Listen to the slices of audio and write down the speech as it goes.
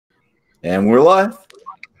And we're live.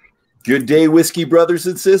 Good day, Whiskey brothers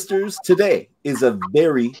and sisters. Today is a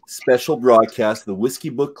very special broadcast of the Whiskey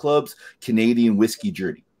Book Club's Canadian Whiskey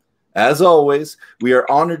Journey. As always, we are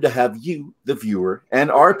honored to have you, the viewer,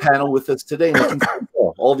 and our panel with us today.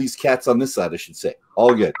 All these cats on this side, I should say.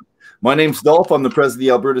 All good. My name's Dolph. I'm the president of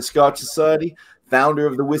the Alberta Scotch Society, founder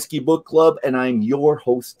of the Whiskey Book Club, and I'm your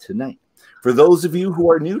host tonight. For those of you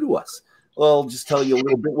who are new to us, well, I'll just tell you a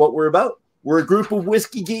little bit what we're about. We're a group of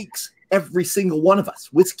whiskey geeks. Every single one of us,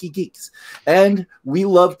 whiskey geeks. And we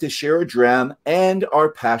love to share a dram and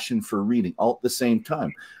our passion for reading all at the same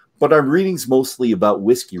time. But our reading's mostly about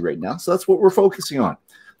whiskey right now, so that's what we're focusing on.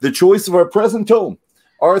 The choice of our present tome,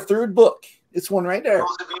 our third book. It's one right there.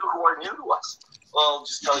 Those of you who are new to us, well, I'll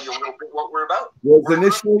just tell you a little bit what we're about. Was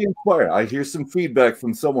initially inspired. I hear some feedback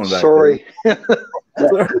from someone back Sorry. there.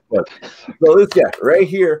 So this guy right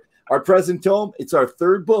here, our present tome, it's our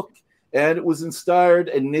third book. And it was inspired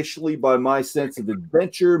initially by my sense of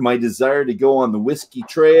adventure, my desire to go on the whiskey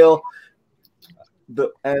trail,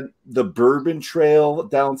 the bourbon trail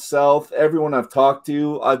down south. Everyone I've talked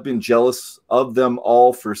to, I've been jealous of them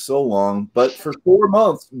all for so long. But for 4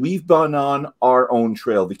 months, we've been on our own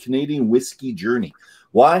trail, the Canadian Whiskey Journey.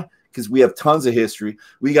 Why? Because we have tons of history.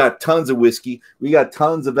 We got tons of whiskey. We got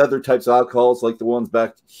tons of other types of alcohols like the ones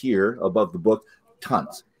back here above the book.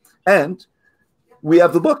 Tons. And we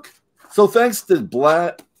have the book. So thanks to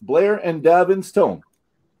Blair and Davin's tome,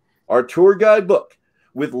 our tour guide book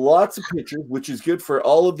with lots of pictures, which is good for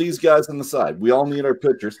all of these guys on the side. We all need our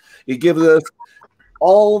pictures. It gives us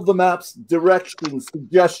all of the maps, directions,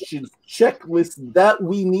 suggestions, checklists that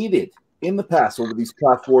we needed in the past over these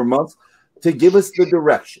past 4 months to give us the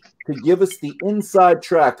direction, to give us the inside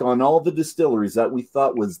track on all the distilleries that we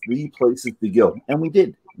thought was the places to go. And we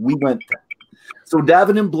did. We went there. So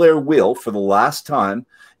Davin and Blair will, for the last time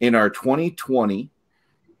in our 2020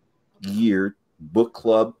 year book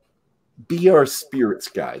club, be our spirits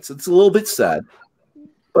guides. It's a little bit sad,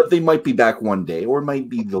 but they might be back one day, or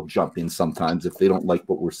maybe they'll jump in sometimes if they don't like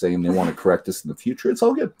what we're saying. They want to correct us in the future. It's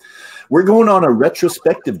all good. We're going on a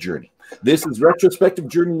retrospective journey. This is retrospective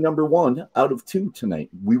journey number 1 out of 2 tonight.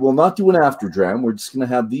 We will not do an after dram. We're just going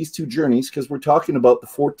to have these 2 journeys because we're talking about the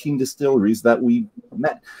 14 distilleries that we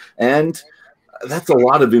met. And that's a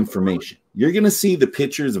lot of information. You're going to see the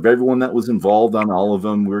pictures of everyone that was involved on all of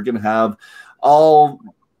them. We're going to have all,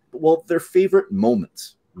 well, their favorite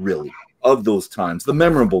moments, really, of those times, the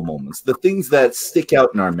memorable moments, the things that stick out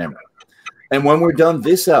in our memory. And when we're done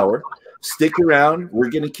this hour, stick around. We're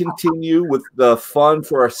going to continue with the fun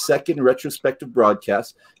for our second retrospective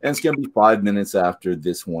broadcast, and it's going to be 5 minutes after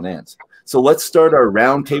this one ends. So let's start our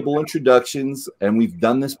roundtable introductions, and we've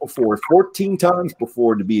done this before, 14 times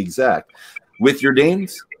before to be exact, with your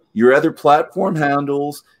names, your other platform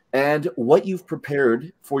handles, and what you've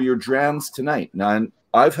prepared for your drams tonight. Now,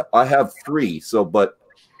 I have 3, but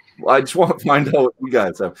I just want to find out what you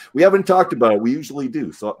guys have. We haven't talked about it. We usually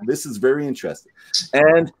do, so this is very interesting.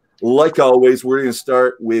 And like always, we're going to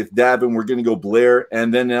start with Davin. We're going to go Blair,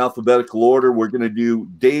 and then in alphabetical order, we're going to do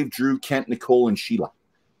Dave, Drew, Kent, Nicole, and Sheila.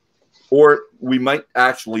 Or we might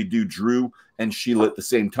actually do Drew and Sheila at the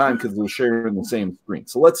same time because we're sharing the same screen.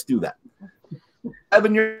 So let's do that.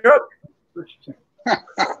 Davin, you're up.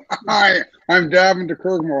 Hi, I'm Davin de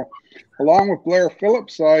Kergommeaux. Along with Blair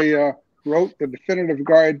Phillips, I wrote the definitive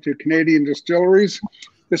guide to Canadian distilleries.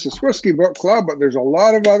 This is Whiskey Book Club, but there's a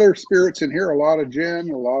lot of other spirits in here, a lot of gin,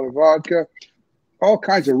 a lot of vodka, all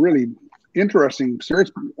kinds of really interesting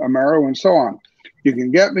spirits, Amaro, and so on. You can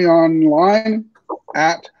get me online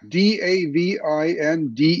at DAVINDEK,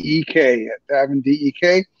 at Davin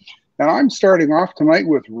DEK. And I'm starting off tonight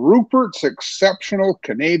with Rupert's Exceptional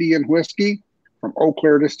Canadian Whiskey from Eau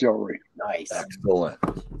Claire Distillery. Nice. Excellent.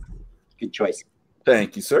 Good choice.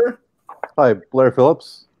 Thank you, sir. Hi, Blair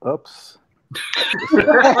Phillips. Oops. The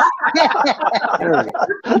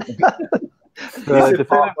definitive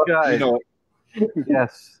guide. You know,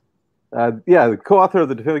 Yes. The co-author of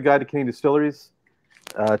the definitive guide to Canadian distilleries.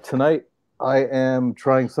 Tonight, I am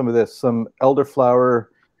trying some of this, some elderflower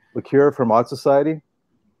liqueur from Odd Society.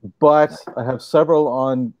 But I have several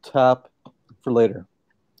on tap for later.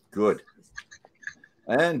 Good.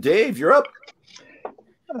 And Dave, you're up.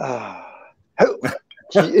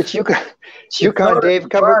 It's Yukon Dave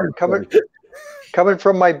coming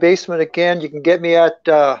from my basement again. You can get me at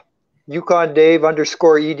Yukon Dave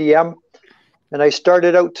 _EDM. And I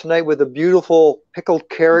started out tonight with a beautiful pickled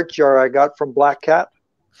carrot jar I got from Black Cat.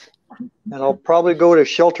 And I'll probably go to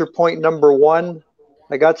shelter point number 1.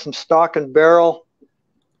 I got some stock and barrel.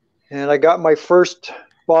 And I got my first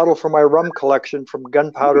bottle for my rum collection from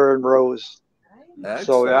Gunpowder and Rose. Excellent.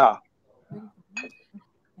 So, yeah.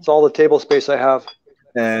 It's all the table space I have.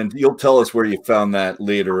 And you'll tell us where you found that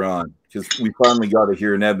later on, because we finally got it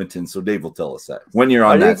here in Edmonton. So Dave will tell us that when you're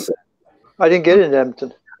on that set. I didn't get it in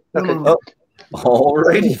Edmonton. Okay. Oh, all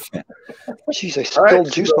righty. Jeez, I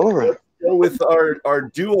spilled juice over it. Go with our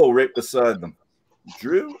duo right beside them,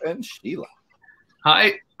 Drew and Sheila.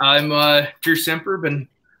 Hi, I'm Drew Semper. Been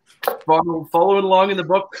following along in the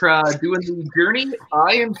book, doing the journey.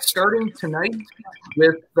 I am starting tonight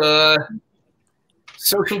with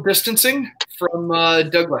social distancing from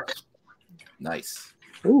Douglas. Nice.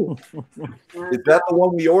 Ooh. Is that the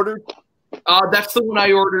one we ordered? That's the one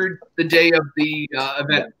I ordered the day of the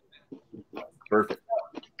event. Perfect.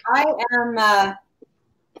 I am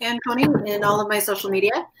Ann Coney in all of my social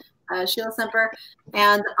media, Sheila Semper,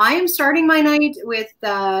 and I am starting my night with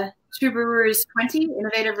Two Brewers 20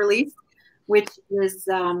 Innovative Release, which is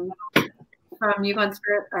from Yukon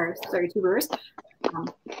Spirit, or sorry, Two Brewers.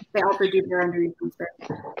 They also do beer under Yukon Spirit.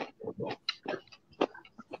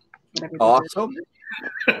 Awesome.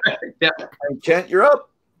 Yeah. And Kent, you're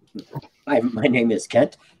up. Hi, my name is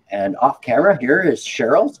Kent, and off camera here is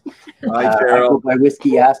Cheryl. Hi, I Cheryl. go by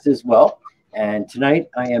Whiskey Asked as well. And tonight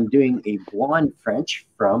I am doing a blonde French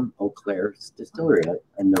from Eau Claire's distillery,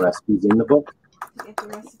 and the recipe's in the book.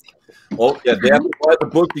 Oh, yeah, they have to buy the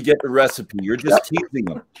book to get the recipe. You're just teasing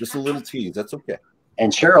them. Just a little tease. That's okay.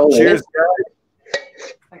 And Cheryl, Cheers,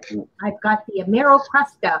 guys. I've got the Amaro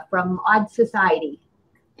Cresta from Odd Society.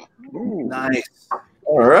 Ooh, nice.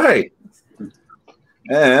 All right.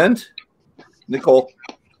 And Nicole.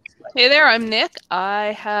 Hey there, I'm Nick.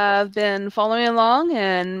 I have been following along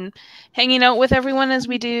and hanging out with everyone as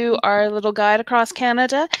we do our little guide across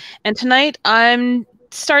Canada. And tonight I'm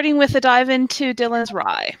starting with a dive into Dylan's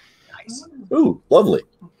Rye. Nice. Ooh, lovely.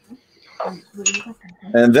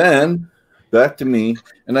 And then back to me.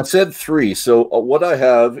 And I said 3. So what I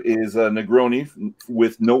have is a Negroni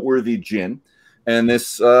with noteworthy gin. And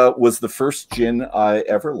this was the first gin I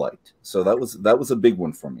ever liked. So that was a big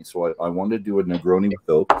one for me. So I wanted to do a Negroni with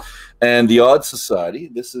oak. And the Odd Society,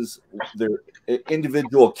 this is their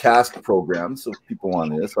individual cask program. So if people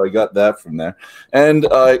wanted this, so I got that from there. And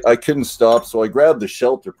I couldn't stop, so I grabbed the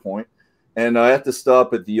Shelter Point. And I had to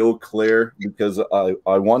stop at the Eau Claire because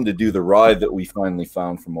I wanted to do the rye that we finally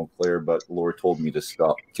found from Eau Claire, but Laura told me to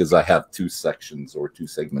stop because I have 2 sections or 2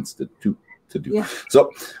 segments to do. Yeah.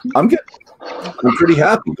 So I'm good. I'm pretty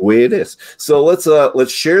happy the way it is. So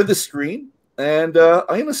let's share the screen, and I'm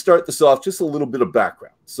going to start this off just a little bit of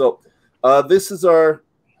background. So this is our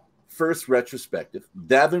first retrospective,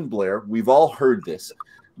 Davin and Blair. We've all heard this,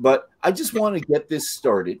 but I just want to get this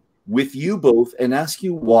started with you both and ask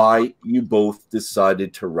you why you both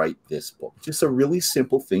decided to write this book. Just a really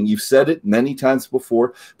simple thing. You've said it many times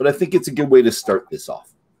before, but I think it's a good way to start this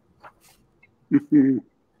off.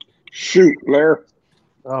 Shoot, Blair.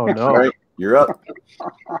 Oh, no. All right, you're up.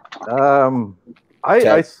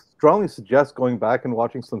 I strongly suggest going back and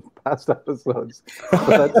watching some past episodes of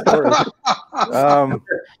that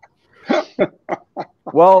story.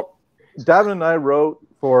 Well, Davin and I wrote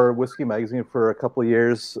for Whisky Magazine for a couple of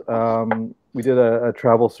years. We did a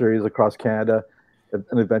travel series across Canada,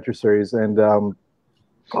 an adventure series, and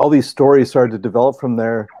all these stories started to develop from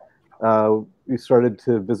there. We started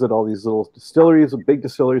to visit all these little distilleries, big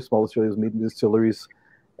distilleries, small distilleries, medium distilleries,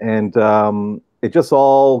 and it just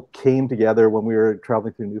all came together when we were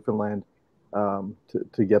traveling through Newfoundland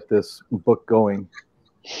to get this book going.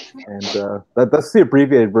 And that's the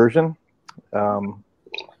abbreviated version. Davin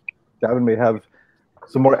may have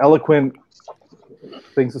some more eloquent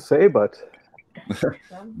things to say, but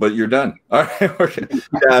but you're done. All right. Okay.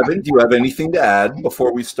 Davin, do you have anything to add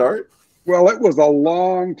before we start? Well, it was a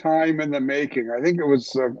long time in the making. I think it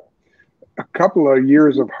was a couple of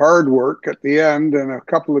years of hard work at the end and a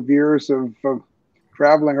couple of years of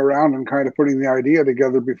traveling around and kind of putting the idea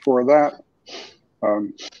together before that.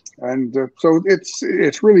 So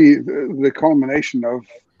it's really the culmination of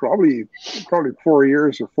probably 4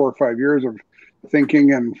 years or 4 or 5 years of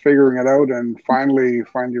thinking and figuring it out and finally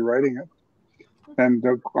writing it. And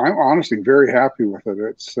I'm honestly very happy with it.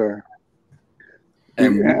 It's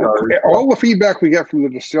and all the feedback we get from the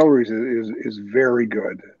distilleries is very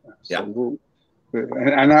good. Yeah. So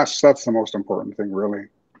and that's the most important thing, really.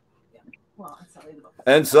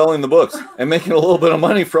 And selling the books and making a little bit of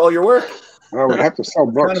money for all your work. Well, we have to sell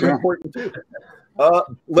books. Kind of important too.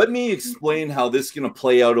 Let me explain how this is going to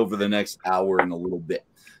play out over the next hour in a little bit.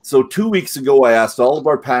 So 2 weeks ago, I asked all of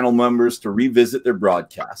our panel members to revisit their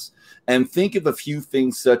broadcasts and think of a few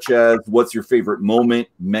things such as what's your favorite moment,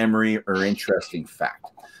 memory, or interesting fact.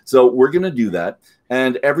 So we're going to do that.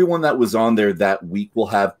 And everyone that was on there that week will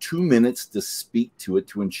have 2 minutes to speak to it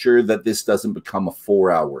to ensure that this doesn't become a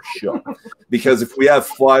 4-hour show. Because if we have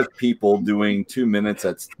 5 people doing 2 minutes,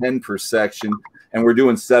 that's 10 per section, and we're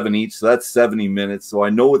doing 7 each, so that's 70 minutes. So I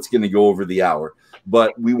know it's going to go over the hour,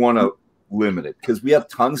 but we want to limit it because we have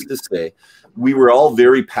tons to say. We were all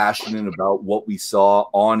very passionate about what we saw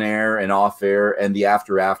on air and off air and the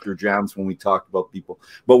after jams when we talked about people.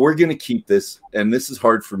 But we're going to keep this, and this is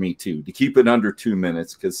hard for me too, to keep it under 2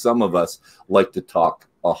 minutes because some of us like to talk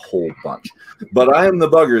a whole bunch. But I am the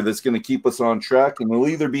bugger that's going to keep us on track, and it'll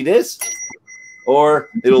either be this or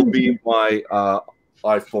it'll be my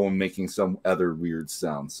iPhone making some other weird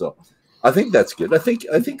sound. So I think that's good. I think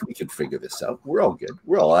we can figure this out. We're all good.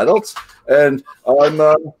 We're all adults, and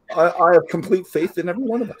I have complete faith in every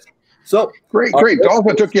one of us. So great.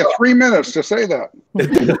 Dolphin took you 3 minutes to say that.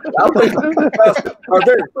 Our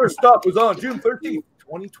very first stop was on June 13th,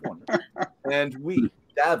 2020, and we,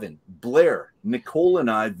 Davin, Blair, Nicole,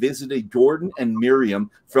 and I visited Gordon and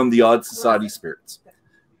Miriam from the Odd Society Spirits.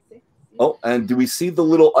 Oh, and do we see the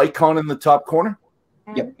little icon in the top corner?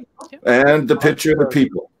 Yep. And the picture of the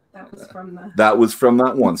people. That was from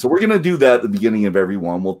that one. So we're going to do that at the beginning of every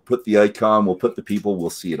one. We'll put the icon, we'll put the people, we'll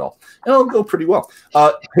see it all. It'll go pretty well.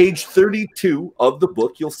 Page 32 of the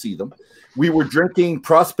book, you'll see them. We were drinking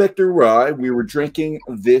Prospector Rye. We were drinking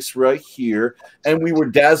this right here. And we were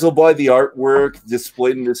dazzled by the artwork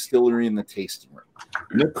displayed in the distillery in the tasting room.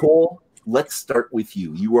 Nicole, let's start with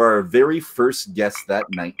you. You are our very first guest that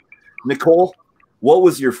night. Nicole, what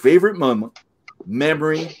was your favorite moment,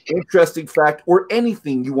 memory, interesting fact, or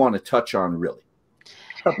anything you want to touch on, really?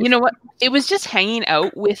 You know what? It was just hanging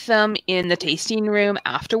out with them in the tasting room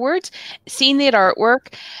afterwards, seeing the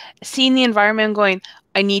artwork, seeing the environment, going,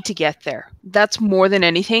 I need to get there. That's more than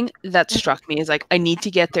anything that struck me, is like, I need to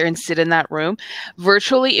get there and sit in that room.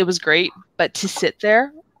 Virtually, it was great, but to sit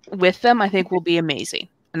there with them, I think will be amazing.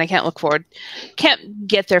 And I can't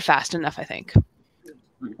get there fast enough, I think.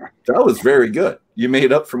 That was very good. You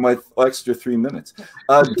made up for my extra 3 minutes.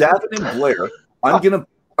 Davin and Blair, I'm gonna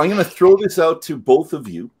throw this out to both of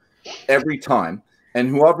you every time, and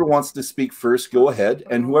whoever wants to speak first, go ahead,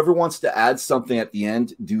 and whoever wants to add something at the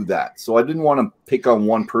end, do that. So I didn't want to pick on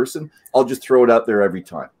one person. I'll just throw it out there every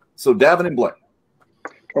time. So Davin and Blair.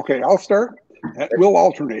 Okay, I'll start. We'll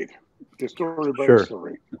alternate. Distillery by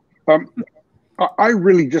distillery. I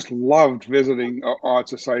really just loved visiting Odd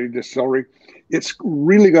Society Distillery. It's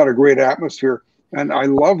really got a great atmosphere, and I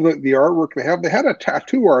love the artwork they have. They had a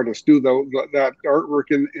tattoo artist do that artwork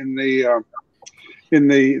in the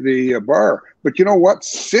bar. But you know what?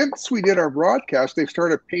 Since we did our broadcast, they've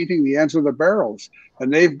started painting the ends of the barrels, and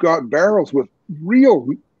they've got barrels with real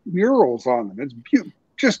murals on them. It's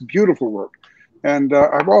just beautiful work. And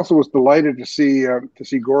I also was delighted to see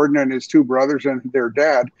Gordon and his 2 brothers and their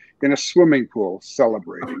dad in a swimming pool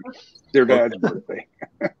celebrating their dad's birthday.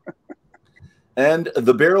 And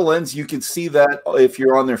the barrel ends, you can see that if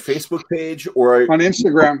you're on their Facebook page or on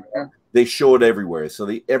Instagram. Yeah. They show it everywhere. So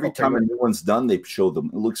every time a new one's done, they show them.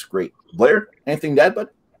 It looks great. Blair, anything to add, bud?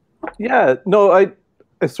 Yeah, no, I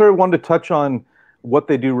sort of wanted to touch on what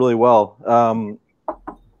they do really well.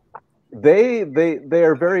 They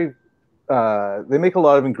are very they make a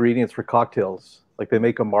lot of ingredients for cocktails. Like they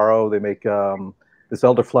make Amaro, they make this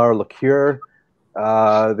elderflower liqueur,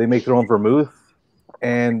 they make their own vermouth,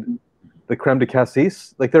 and the creme de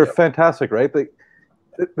cassis. Like they're fantastic, right? The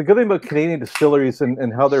good thing about Canadian distilleries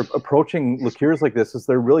and how they're approaching liqueurs like this is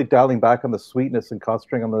they're really dialing back on the sweetness and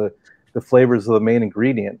concentrating on the flavors of the main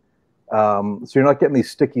ingredient. So you're not getting these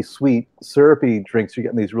sticky, sweet, syrupy drinks. You're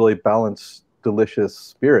getting these really balanced, delicious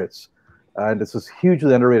spirits. And it's this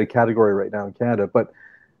hugely underrated category right now in Canada. But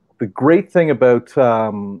the great thing about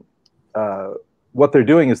what they're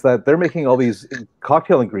doing is that they're making all these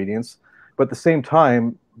cocktail ingredients, but at the same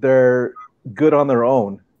time, they're good on their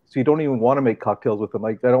own. So you don't even want to make cocktails with them.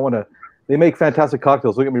 Like they make fantastic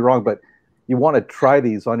cocktails, don't get me wrong, but you want to try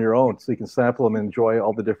these on your own so you can sample them and enjoy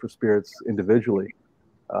all the different spirits individually.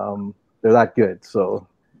 They're that good. So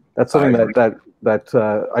that's something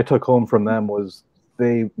that I took home from them was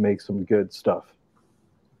they make some good stuff.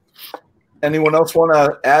 Anyone else want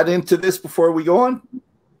to add into this before we go on?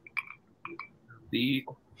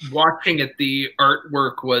 Watching it, the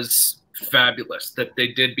artwork was fabulous that they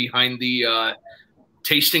did behind the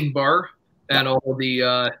tasting bar and all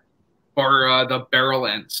the the barrel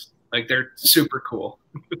ends. Like they're super cool.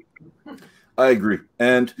 I agree.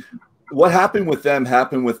 And what happened with them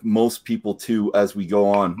happened with most people too as we go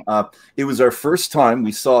on. It was our first time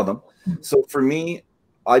we saw them. So for me,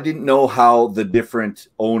 I didn't know how the different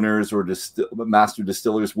owners or master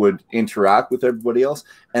distillers would interact with everybody else.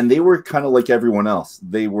 And they were kind of like everyone else.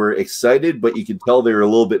 They were excited, but you could tell they were a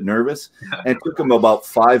little bit nervous. And it took them about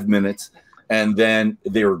 5 minutes. And then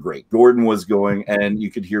they were great. Gordon was going, and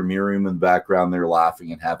you could hear Miriam in the background. They're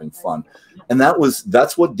laughing and having fun. And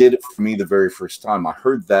that's what did it for me the very first time. I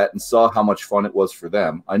heard that and saw how much fun it was for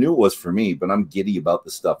them. I knew it was for me, but I'm giddy about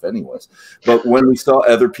the stuff anyways. But when we saw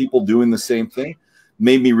other people doing the same thing,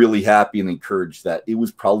 made me really happy and encouraged that it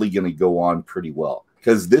was probably going to go on pretty well,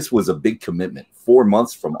 because this was a big commitment. 4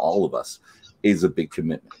 months from all of us is a big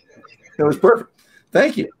commitment. It was perfect.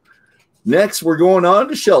 Thank you. Next, we're going on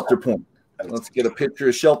to Shelter Point. Let's get a picture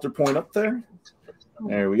of Shelter Point up there.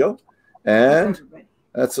 There we go. And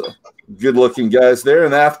that's a good-looking guys there.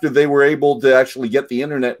 And after they were able to actually get the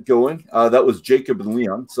internet going, that was Jacob and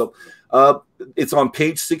Leon. So it's on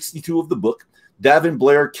page 62 of the book. Davin,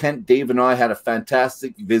 Blair, Kent, Dave, and I had a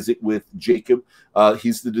fantastic visit with Jacob.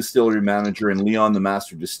 He's the distillery manager, and Leon, the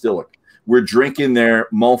master distiller. We're drinking their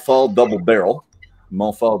Montfal double barrel.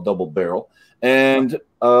 And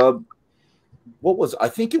what was, I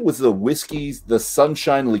think it was the whiskeys, the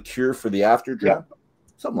sunshine liqueur for the after draft. Yeah.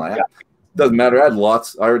 Something like that. Doesn't matter. I had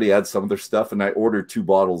lots. I already had some of their stuff, and I ordered 2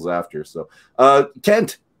 bottles after. So,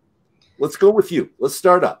 Kent, let's go with you. Let's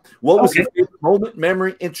start up. What was your favorite moment,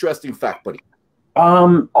 memory, interesting fact, buddy?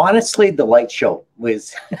 Honestly, the light show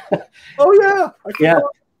was. Oh yeah, yeah.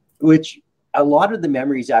 Which a lot of the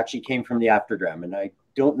memories actually came from the afterdraft, and I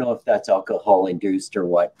don't know if that's alcohol induced or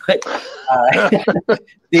what, but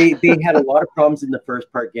they had a lot of problems in the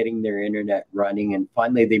first part getting their internet running, and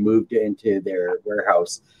finally they moved into their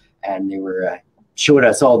warehouse, and they were showed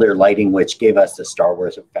us all their lighting, which gave us the Star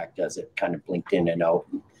Wars effect as it kind of blinked in and out.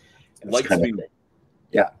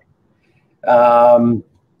 Yeah.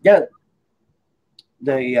 Yeah.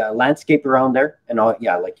 The landscape around there, and all,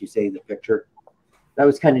 yeah, like you say, the picture that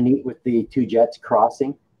was kind of neat with the 2 jets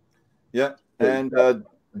crossing. Yeah, and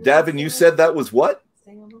Davin, you said that was what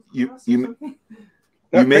you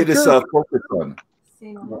made us focus on.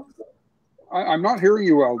 I'm not hearing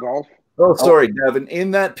you well, Dolph. Oh, sorry, Davin. In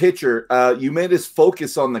that picture, you made us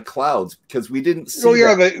focus on the clouds because we didn't see. Oh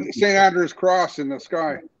yeah, the St. Andrew's cross in the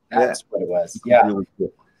sky. That's what it was. Yeah, really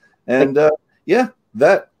cool. And yeah,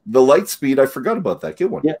 that. The light speed, I forgot about that. Good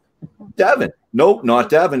one. Yeah. Davin. Nope, not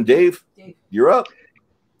Davin. Dave, you're up.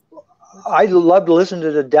 I love to listen to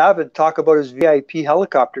the Davin talk about his VIP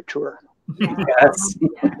helicopter tour. Yes.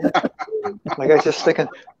 Like I was just thinking,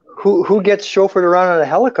 who gets chauffeured around on a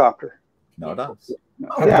helicopter? Not us.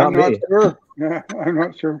 Yeah, I'm not sure. Yeah, I'm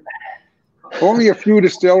not sure. Only a few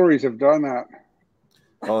distilleries have done that.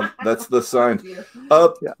 Oh, that's the sign.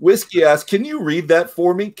 Whiskey asks, can you read that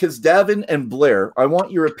for me? Because Davin and Blair, I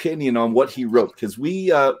want your opinion on what he wrote. Because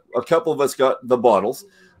we, a couple of us got the bottles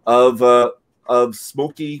of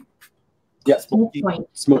Smoky. Yeah, Smoke Point.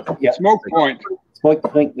 Well,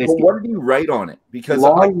 what did he write on it? Because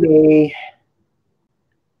long may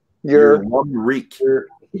your lum reek.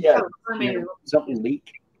 Something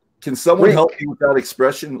leak. Can someone help me with that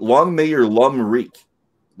expression? Long may your lum reek.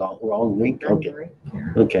 Wrong week.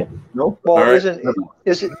 Okay. No. Well, right.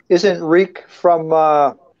 Isn't reek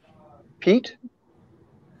from Pete?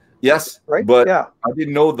 Yes, right. But yeah, I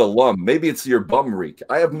didn't know the lum. Maybe it's your bum reek.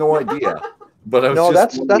 I have no idea. But I was no,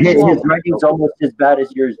 just that's his writing's almost as bad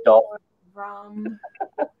as yours, Dolph.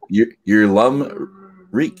 Your lum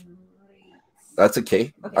reek. That's a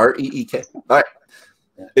K. R-E-E-K. All right.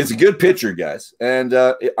 It's a good picture, guys, and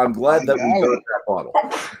I'm glad that we got that bottle.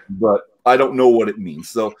 But I don't know what it means.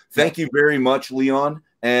 So thank you very much, Leon,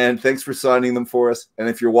 and thanks for signing them for us. And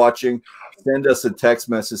if you're watching, send us a text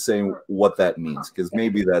message saying what that means, because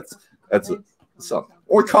maybe that's something.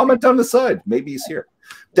 Or comment on the side. Maybe he's here.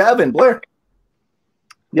 Davin, Blair.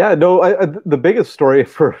 Yeah, no, the biggest story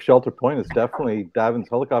for Shelter Point is definitely Davin's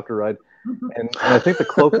helicopter ride. And I think the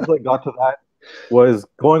closest I got to that was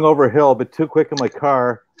going over a hill, but too quick in my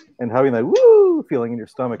car and having that woo feeling in your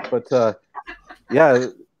stomach. But yeah,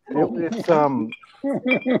 it's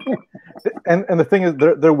and the thing is,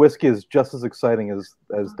 their whiskey is just as exciting as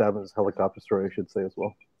Davin's helicopter story, I should say as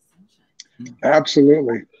well.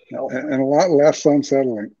 Absolutely, and a lot less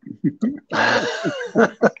unsettling.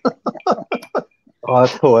 Oh,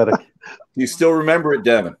 that's poetic. You still remember it,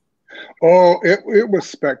 Davin? Oh, it was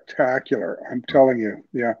spectacular. I'm telling you.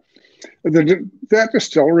 Yeah. That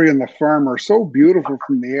distillery and the farm are so beautiful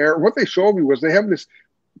from the air. What they showed me was they have this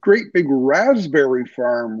great big raspberry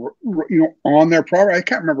farm, on their property. I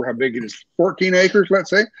can't remember how big it is, 14 acres, let's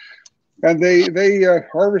say. And they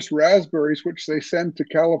harvest raspberries, which they send to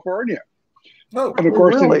California. Oh, And of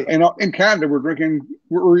course, really? in Canada,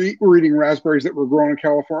 we're eating raspberries that were grown in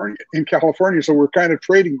California, so we're kind of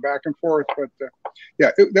trading back and forth. But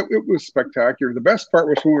yeah, it was spectacular. The best part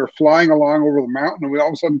was when we were flying along over the mountain, and we all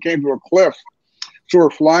of a sudden came to a cliff. So we're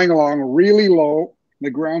flying along really low, the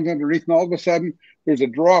ground's underneath, and all of a sudden there's a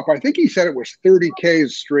drop. I think he said it was 30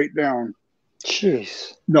 Ks straight down.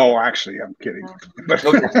 Jeez. No, actually, I'm kidding. But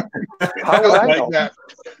How would I know? that.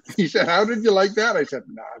 He said, "How did you like that?" I said,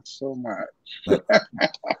 "Not so much."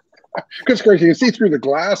 Because, of course, you can see through the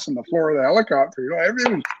glass on the floor of the helicopter. You know,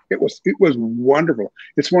 everything. It was wonderful.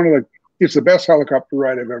 It's the best helicopter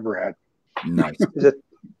ride I've ever had. Nice.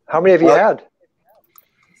 How many have you had?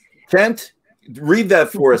 Kent, read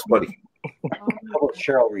that for us, buddy. How about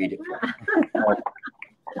Cheryl read it?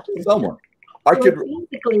 Someone.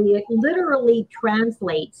 Basically, it literally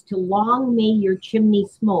translates to "long may your chimney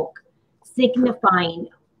smoke," signifying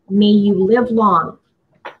may you live long.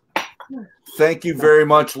 Thank you very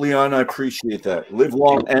much, Leon. I appreciate that. Live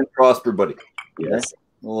long and prosper, buddy. Yes.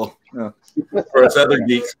 Well, for us other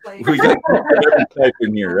geeks, we got every type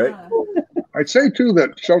in here, right? I'd say too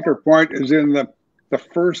that Shelter Point is in the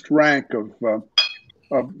first rank of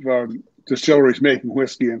distilleries making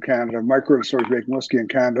whiskey in Canada, micro distilleries making whiskey in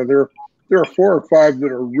Canada. There are 4 or 5 that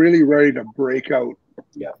are really ready to break out.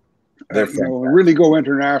 Yeah, they're and really go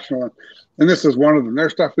international, and this is one of them. Their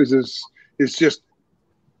stuff is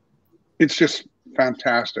just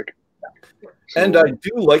fantastic. And I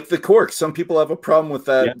do like the cork. Some people have a problem with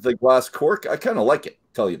that, the glass cork. I kind of like it,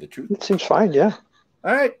 tell you the truth. It seems fine, yeah.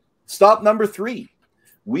 All right, stop number 3.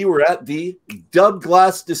 We were at the Dub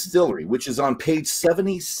Glass Distillery, which is on page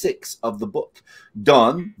 76 of the book.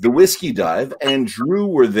 Don, the whiskey dive, and Drew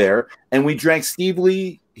were there, and we drank Steve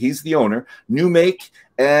Lee, he's the owner, new make,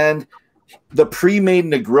 and the pre-made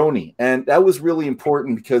Negroni. And that was really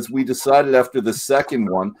important because we decided after the second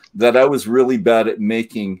one that I was really bad at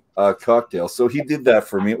making cocktails. So he did that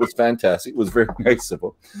for me. It was fantastic. It was very nice of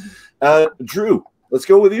him. Drew, let's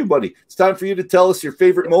go with you, buddy. It's time for you to tell us your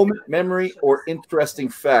favorite moment, memory, or interesting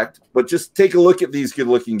fact. But just take a look at these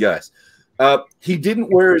good-looking guys. He didn't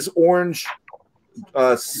wear his orange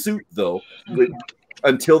suit, though,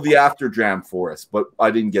 until the after jam for us. But I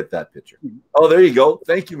didn't get that picture. Oh, there you go.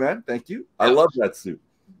 Thank you, man. Thank you. I love that suit.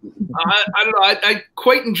 I don't know. I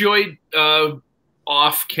quite enjoyed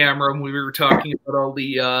off camera when we were talking about all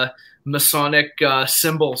the Masonic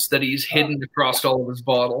symbols that he's hidden across all of his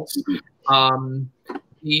bottles.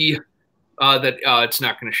 It's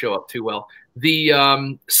not going to show up too well.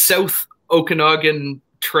 The South Okanagan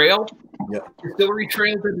Trail, distillery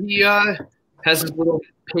trail that he has his little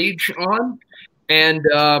page on, and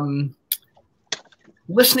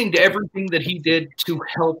listening to everything that he did to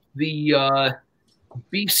help the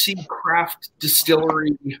BC craft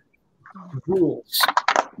distillery rules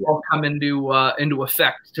all come into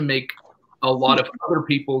effect to make a lot of other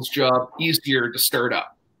people's job easier to start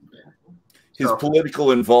up. His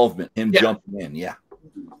political involvement, him jumping in, yeah.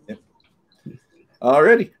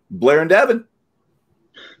 Alrighty, Blair and Davin.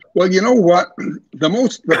 Well, you know what?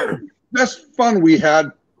 The best fun we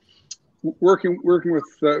had working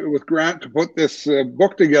with Grant to put this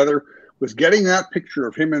book together was getting that picture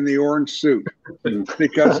of him in the orange suit,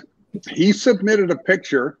 because he submitted a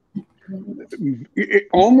picture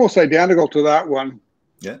almost identical to that one.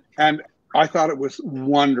 Yeah. And I thought it was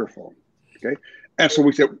wonderful. Okay. And so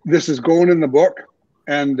we said, this is going in the book.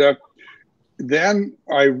 And then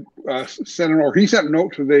I sent he sent a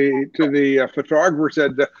note to the photographer,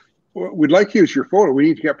 said, we'd like to use your photo. We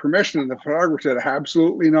need to get permission. And the photographer said,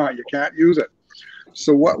 absolutely not. You can't use it.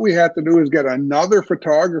 So what we had to do is get another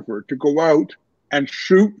photographer to go out and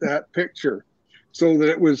shoot that picture, so that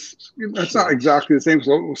it was, it's not exactly the same.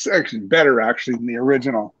 So it was actually better than the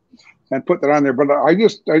original, and put that on there. But I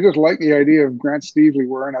just like the idea of Grant Stevely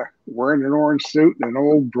wearing an orange suit in an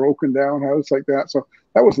old broken down house like that. So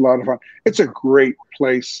that was a lot of fun. It's a great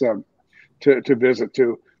place to visit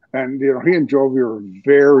too. And he and Jovi are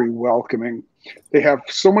very welcoming. They have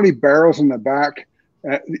so many barrels in the back.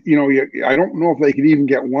 I don't know if they could even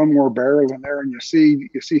get one more barrel in there. And you see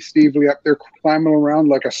Stevely up there climbing around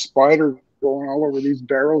like a spider, going all over these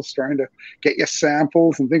barrels, trying to get you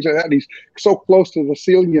samples and things like that. And he's so close to the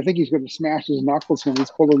ceiling, you think he's going to smash his knuckles when he's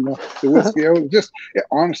pulling the whiskey out.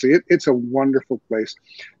 Honestly, it's a wonderful place.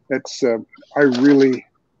 It's I really,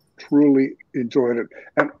 truly enjoyed it,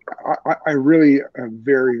 and I really am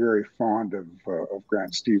very, very fond of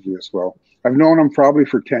Grant Stevely as well. I've known him probably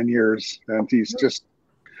for 10 years, and he's just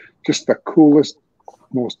the coolest,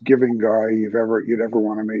 most giving guy you'd ever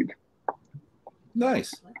want to meet.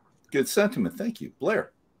 Nice. Good sentiment. Thank you.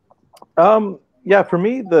 Blair. Yeah, for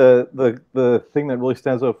me, the thing that really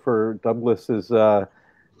stands out for Douglas is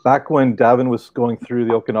back when Davin was going through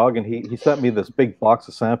the Okanagan, he sent me this big box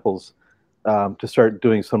of samples to start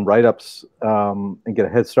doing some write-ups and get a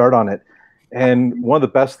head start on it. And one of the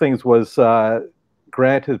best things was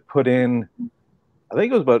Grant had put in, I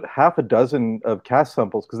think it was about half a dozen of cask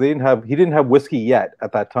samples, because he didn't have whiskey yet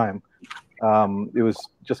at that time. It was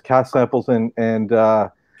just cask samples, and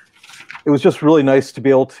it was just really nice to be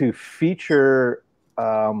able to feature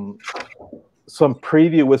some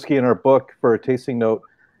preview whiskey in our book for a tasting note.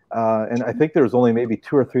 And I think there was only maybe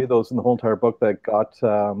 2 or 3 of those in the whole entire book that got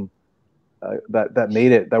that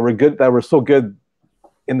made it, that were good, that were so good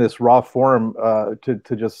in this raw form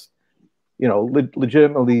to just, you know,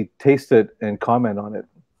 legitimately taste it and comment on it.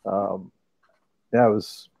 Yeah, it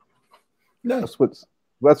was. That's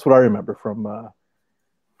what I remember from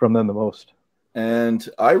them the most. And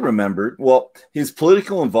I remembered, well, his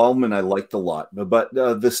political involvement I liked a lot, but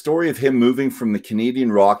the story of him moving from the Canadian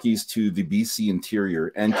Rockies to the BC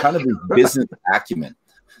interior and kind of his business acumen.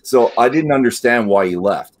 So I didn't understand why he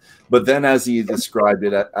left. But then as he described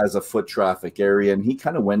it as a foot traffic area, and he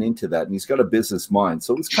kind of went into that, and he's got a business mind.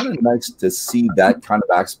 So it was kind of nice to see that kind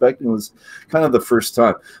of aspect. And it was kind of the first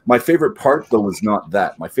time. My favorite part, though, was not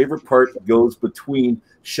that. My favorite part goes between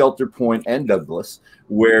Shelter Point and Douglas,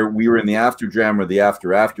 where we were in the after dram or the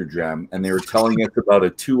after dram, and they were telling us about a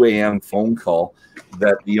 2 a.m. phone call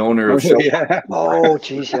that the owner of Shelter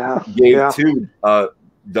gave to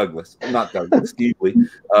Douglas, not Douglas, Steve Lee.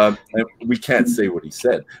 And we can't say what he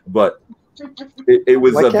said, but it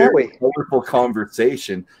was a very wonderful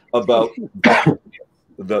conversation about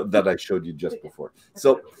that I showed you just before.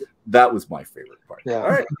 So that was my favorite part. Yeah. All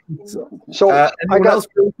right. So anyone else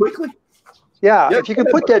really quickly? Yeah, if you could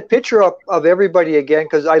put that picture up of everybody again,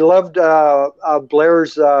 because I loved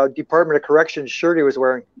Blair's Department of Corrections shirt he was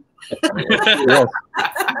wearing. Yes.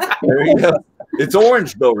 There you go. It's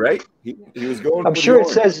orange though, right? He was going. I'm sure it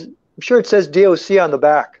says DOC on the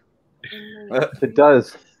back. It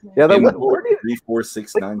does. Yeah, that was 3, 4,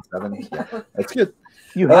 6, 9, 7. Yeah, that's good.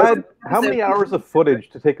 You had how many hours of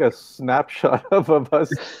footage to take a snapshot of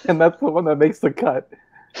us, and that's the one that makes the cut.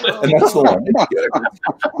 And that's the one.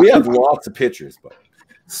 We have lots of pictures, but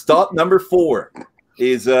stop number 4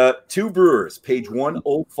 is 2 Brewers, page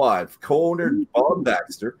 105, co-owner Bob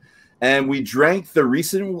Baxter. And we drank the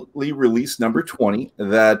recently released number 20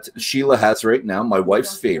 that Sheila has right now, my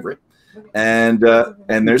wife's favorite. And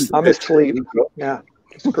there's the I'm asleep. Yeah,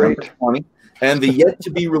 it's great. 20, and the yet to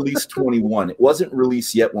be released 21. It wasn't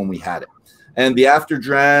released yet when we had it. And the after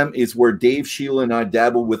dram is where Dave, Sheila, and I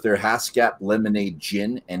dabbled with their Haskap lemonade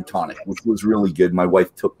gin and tonic, which was really good. My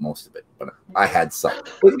wife took most of it, but I had some.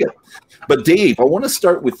 It was good. But Dave, I want to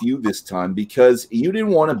start with you this time because you didn't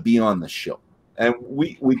want to be on the show. And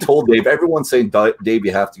we told Dave, everyone's saying, Dave,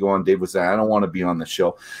 you have to go on. Dave was saying, I don't want to be on the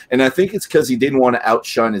show. And I think it's because he didn't want to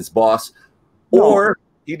outshine his boss, or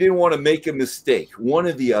he didn't want to make a mistake. One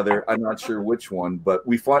or the other. I'm not sure which one, but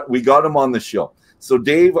we got him on the show. So,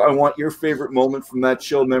 Dave, I want your favorite moment from that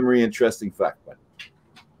show, memory, interesting fact.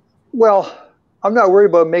 Well, I'm not worried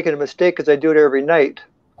about making a mistake because I do it every night.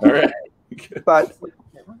 All right. But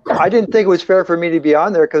I didn't think it was fair for me to be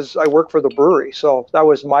on there because I work for the brewery. So that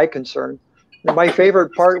was my concern. And my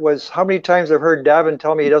favorite part was how many times I've heard Davin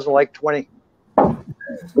tell me he doesn't like 20. That's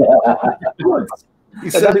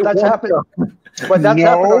happened. But that's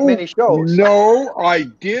happened on many shows. No, I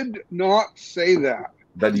did not say that.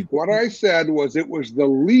 What I said was it was the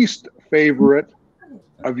least favorite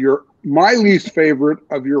of my least favorite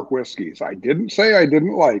of your whiskeys. I didn't say I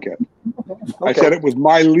didn't like it. Okay. I said it was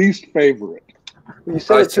my least favorite. Well, you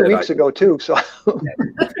said it 2 weeks ago too, so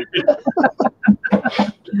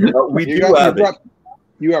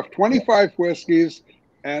you have 25 whiskeys,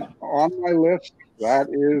 and on my list, that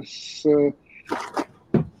is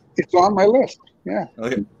it's on my list. Yeah.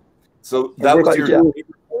 Okay. So that was your favorite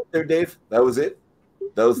there, Dave? That was it?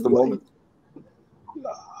 That was the moment?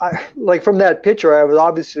 Like from that picture, I was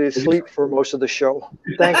obviously asleep for most of the show.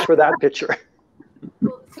 Thanks for that picture.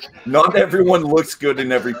 Not everyone looks good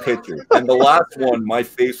in every picture. And the last one, my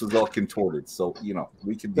face was all contorted. So,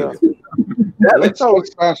 we can do it. Yeah, let's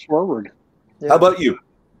fast forward. Yeah. How about you?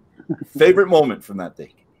 Favorite moment from that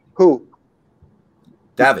day? Who?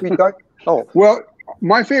 Davin. Well,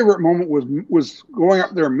 my favorite moment was going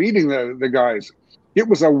up there and meeting the guys. It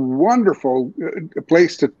was a wonderful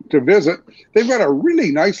place to visit. They've got a really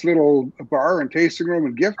nice little bar and tasting room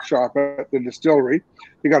and gift shop at the distillery.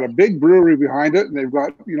 They got a big brewery behind it, and they've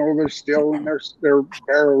got their still and their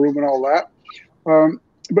barrel room and all that.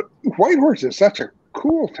 But Whitehorse is such a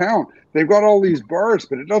cool town. They've got all these bars,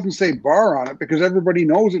 but it doesn't say bar on it because everybody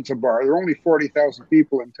knows it's a bar. There are only 40,000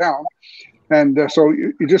 people in town. And so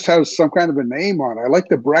it just has some kind of a name on it. I like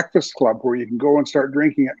the Breakfast Club where you can go and start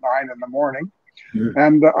drinking at 9 in the morning.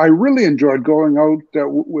 And I really enjoyed going out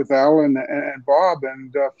with Alan and Bob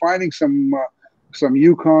and finding some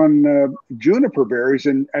Yukon juniper berries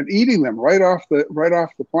and eating them right off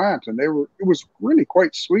the plant. And it was really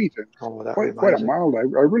quite sweet and quite a mild. I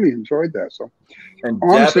really enjoyed that. So, and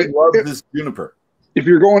honestly, Davin loves this juniper.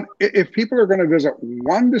 If people are going to visit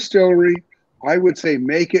one distillery, I would say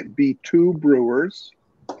make it be 2 brewers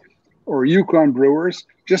or Yukon brewers,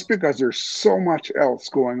 just because there's so much else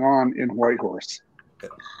going on in Whitehorse.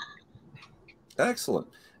 Excellent.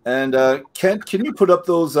 And Kent, can you put up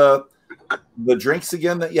those the drinks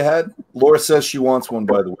again that you had? Laura says she wants one,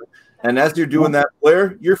 by the way. And as you're doing that,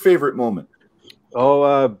 Blair, your favorite moment?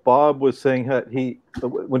 Oh, Bob was saying that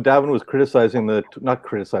when Davin was criticizing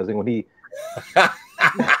when he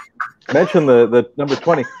mentioned the number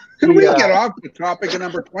 20. Can we get off the topic of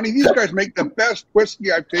number 20? These guys make the best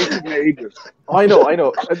whiskey I've tasted in ages. I know.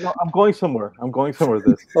 I'm going somewhere. with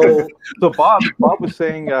this. So Bob was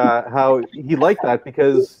saying how he liked that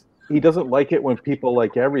because he doesn't like it when people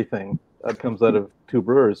like everything that comes out of 2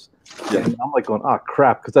 brewers. Yeah. And I'm like going,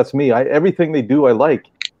 crap, because that's me. Everything they do, I like.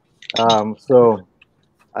 So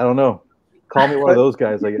I don't know. Call me one of those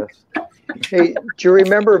guys, I guess. Hey, do you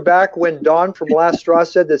remember back when Don from Last Straw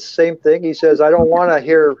said the same thing? He says, I don't want to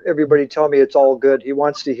hear everybody tell me it's all good. He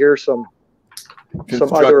wants to hear some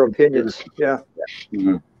other opinions. Yeah.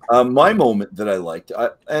 Mm-hmm. My moment that I liked,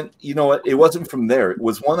 and you know what, it wasn't from there. It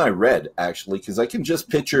was one I read, actually, because I can just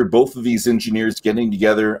picture both of these engineers getting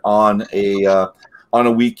together on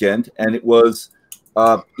a weekend, and it was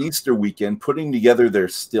Easter weekend, putting together their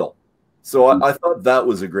still. So I thought that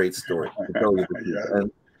was a great story, to tell you the truth.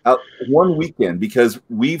 And one weekend, because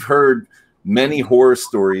we've heard many horror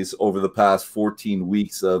stories over the past 14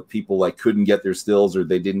 weeks of people like couldn't get their stills or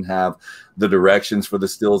they didn't have the directions for the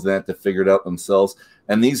stills. They had to figure it out themselves.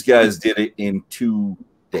 And these guys did it in 2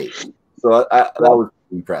 days. So that was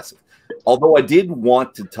impressive. Although I did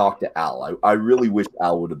want to talk to Al. I really wish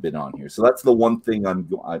Al would have been on here. So that's the one thing I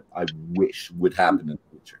wish would happen in the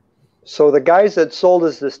future. So the guys that sold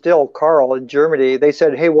us the still, Carl in Germany, they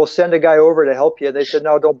said, hey, we'll send a guy over to help you. They said,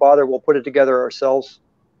 no, don't bother. We'll put it together ourselves.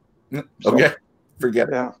 Okay. Forget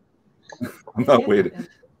it. Yeah. I'm not waiting.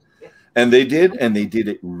 And they did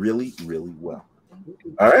it really, really well.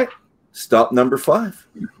 All right. Stop number 5.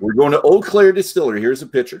 We're going to Eau Claire Distillery. Here's a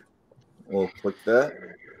picture. We'll click that.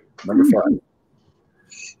 Number 5.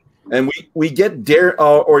 And we get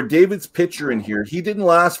David's picture in here. He didn't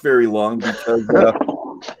last very long because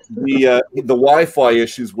the Wi-Fi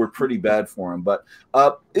issues were pretty bad for him. But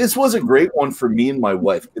this was a great one for me and my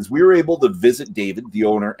wife, because we were able to visit David, the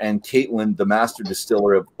owner, and Caitlin, the master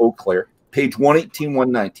distiller of Eau Claire. Page 118,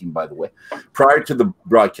 119, by the way. Prior to the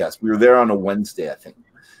broadcast, we were there on a Wednesday, I think.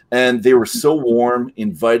 And they were so warm,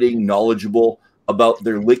 inviting, knowledgeable about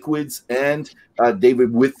their liquids, and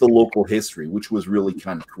David with the local history, which was really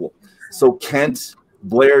kind of cool. So Kent,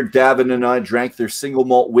 Blair, Davin, and I drank their single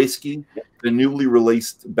malt whiskey, the newly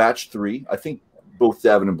released batch 3. I think both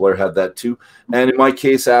Davin and Blair had that too. And in my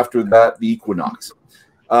case, after that, the Equinox.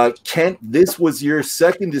 Kent, this was your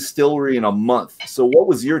 2nd distillery in a month. So what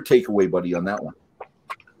was your takeaway, buddy, on that one?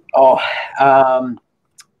 I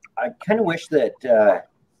kind of wish that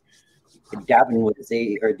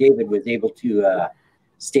David was able to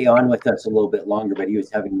stay on with us a little bit longer, but he was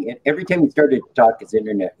having every time he started to talk, his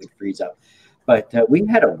internet would freeze up. But we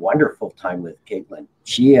had a wonderful time with Caitlin.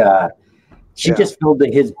 She just filled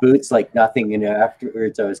his boots like nothing, and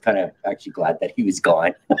afterwards I was kind of actually glad that he was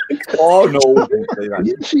gone. Oh no!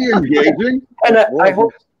 Isn't she engaging? And I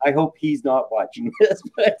hope he's not watching this,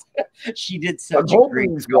 but she did such a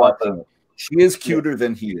great job. She is cuter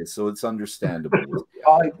than he is, so it's understandable.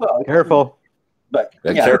 Careful. But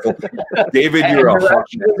careful, David. You're a hot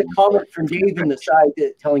man. There was a comment from Dave on the side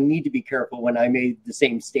telling me to be careful when I made the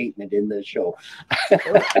same statement in the show.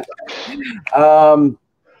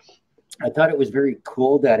 I thought it was very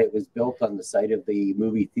cool that it was built on the site of the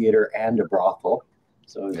movie theater and a brothel.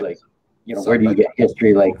 So it was like, where do you get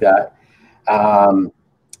history like that? And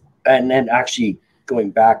then actually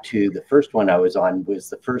going back to the first one I was on was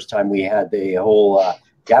the first time we had the whole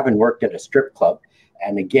Davin worked at a strip club.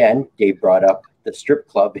 And again, Dave brought up the strip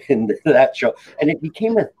club in that show. And it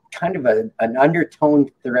became a kind of an undertone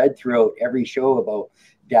thread throughout every show about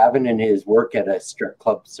Davin and his work at a strip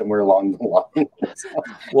club somewhere along the line. So.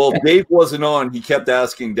 Well, Dave wasn't on. He kept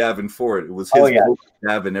asking Davin for it. It was his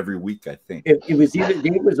Davin every week, I think. It was either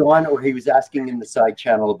Dave was on or he was asking in the side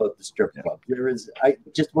channel about the strip club. There was,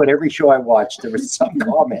 just about every show I watched, there was some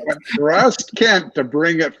comment. Trust Kent to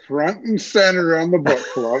bring it front and center on the book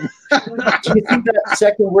club. Do you see that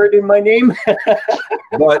second word in my name?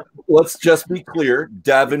 But let's just be clear: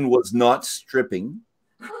 Davin was not stripping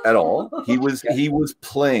at all. He was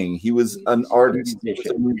playing. He was an artist, he was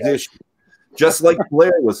a musician, just like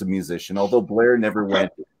Blair was a musician. Although Blair never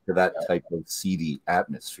went to that type of seedy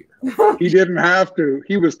atmosphere. He didn't have to.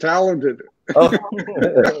 He was talented. Oh.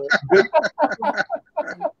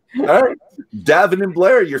 All right, Davin and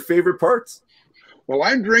Blair, your favorite parts? Well,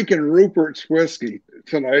 I'm drinking Rupert's whiskey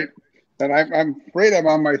tonight, and I'm afraid I'm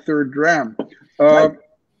on my third dram. I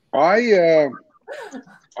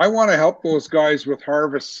want to help those guys with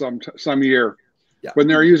harvest some year when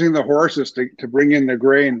they're using the horses to bring in the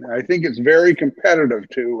grain. I think it's very competitive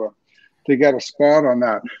to get a spot on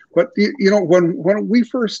that. But you know, when we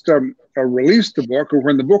first released the book, or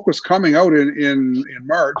when the book was coming out in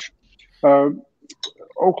March,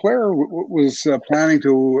 Eau Claire was planning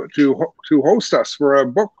to host us for a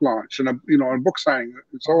book launch and a book signing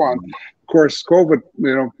and so on. Of course, COVID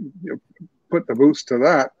put the boost to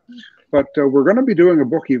that. But we're going to be doing a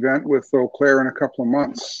book event with Eau Claire in a couple of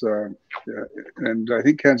months, and I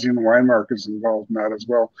think Kensington Winemark is involved in that as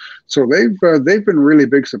well. So they've been really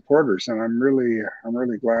big supporters, and I'm really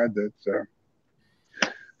glad that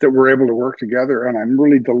we're able to work together. And I'm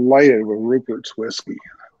really delighted with Rupert's whiskey.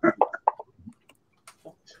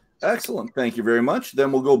 Excellent, thank you very much.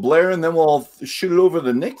 Then we'll go Blair, and then we'll shoot it over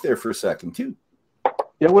to Nick there for a second too.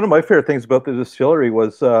 Yeah, one of my favorite things about the distillery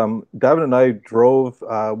was Davin and I drove.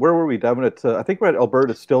 Where were we, Davin? I think we're at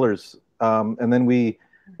Alberta Distillers, and then we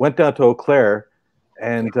went down to Eau Claire,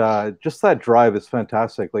 and just that drive is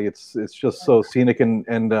fantastic. Like it's just so scenic,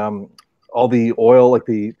 and all the oil, like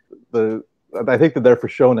the I think they're there for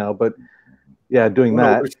show now, but yeah, doing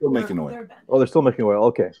that. They're still making oil. Oh, they're still making oil.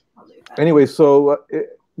 Okay. Anyway, so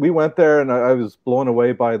we went there, and I was blown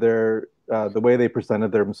away by their the way they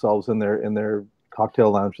presented themselves in their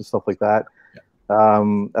cocktail lounge and stuff like that.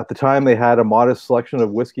 At the time, they had a modest selection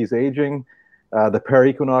of whiskeys aging. The Pear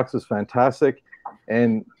Equinox is fantastic,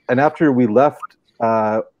 and after we left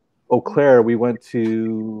Eau Claire, we went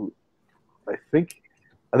to, I think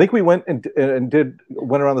we went and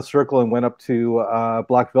went around the circle and went up to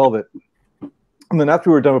Black Velvet, and then after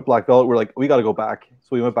we were done with Black Velvet, we're like, we got to go back, so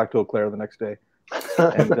we went back to Eau Claire the next day.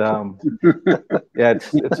 And yeah,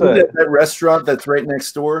 it's that restaurant that's right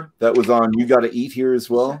next door that was on You Gotta Eat Here as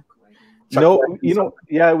well. No,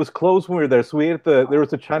 yeah, it was closed when we were there. So we ate there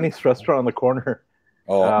was a Chinese restaurant on the corner.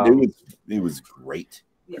 Oh, it was great.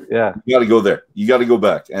 Yeah, you got to go there. You got to go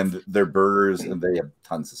back, and their burgers, and they have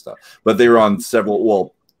tons of stuff. But they were on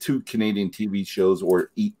two Canadian TV shows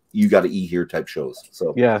or You Gotta Eat Here type shows.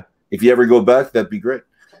 So yeah, if you ever go back, that'd be great.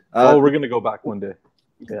 We're gonna go back one day.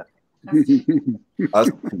 Yeah.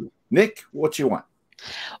 Nick, what you want?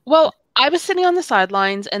 Well, I was sitting on the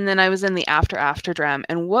sidelines, and then I was in the after dram,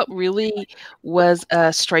 and what really was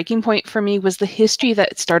a striking point for me was the history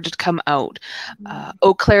that started to come out.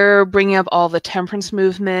 Eau Claire bringing up all the temperance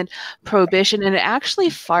movement, prohibition, and it actually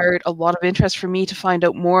fired a lot of interest for me to find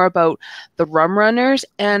out more about the rum runners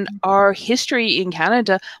and our history in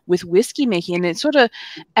Canada with whiskey making. And it sort of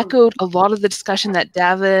echoed a lot of the discussion that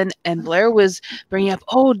Davin and Blair was bringing up.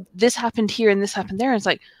 Oh, this happened here and this happened there. And it's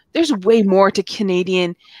like, there's way more to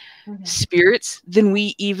Canadian spirits than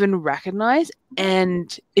we even recognize,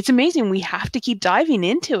 and it's amazing. We have to keep diving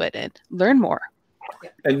into it and learn more.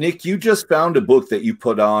 And Nick, you just found a book that you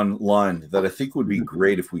put online that I think would be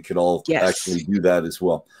great if we could all actually do that as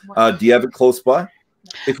well. Do you have it close by?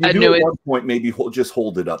 If you do at one point, maybe just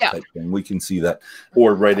hold it up type thing. We can see that,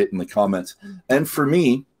 or write it in the comments. And for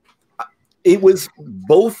me, it was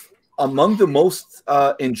both among the most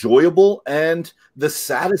enjoyable and the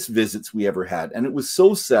saddest visits we ever had. And it was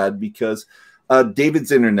so sad because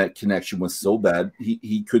David's internet connection was so bad,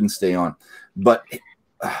 he couldn't stay on. But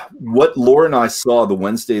what Laura and I saw the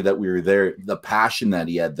Wednesday that we were there, the passion that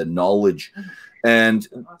he had, the knowledge. And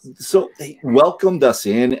so they welcomed us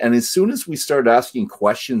in. And as soon as we started asking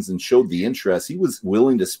questions and showed the interest, he was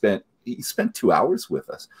willing to spend 2 hours with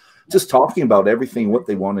us, just talking about everything, what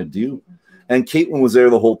they want to do. And Caitlin was there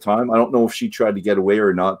the whole time. I don't know if she tried to get away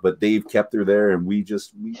or not, but Dave kept her there, and we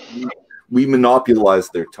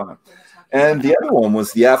monopolized their time. And the other one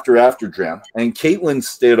was the after dram, and Caitlin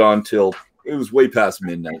stayed on till it was way past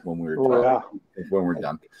midnight when we were done. Yeah. When we're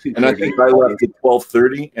done, and I think I left at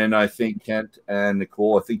 12:30, and I think Kent and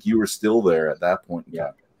Nicole, I think you were still there at that point.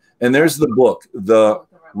 Yeah. And there's the book, The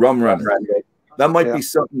Rum Runner. That might be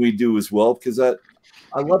something we do as well, because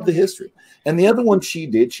I love the history. And the other one she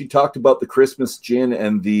did, she talked about the Christmas gin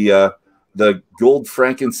and the gold,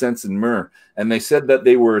 frankincense, and myrrh. And they said that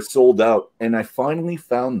they were sold out. And I finally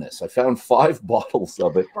found this. I found 5 bottles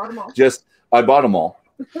of it. I bought them all.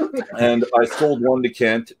 And I sold one to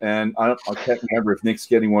Kent. And I can't remember if Nick's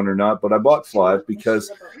getting one or not, but I bought 5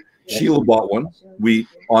 because Sheila bought one.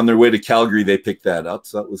 On their way to Calgary, they picked that up.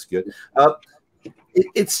 So that was good.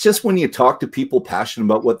 It's just when you talk to people passionate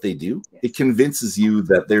about what they do, it convinces you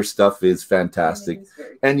that their stuff is fantastic.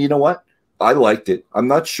 And you know what? I liked it. I'm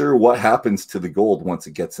not sure what happens to the gold once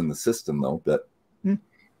it gets in the system, though, but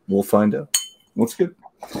we'll find out. What's good?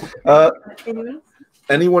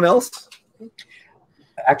 Anyone else?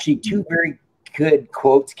 Actually, 2 very good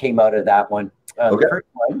quotes came out of that one. The first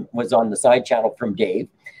one was on the side channel from Dave.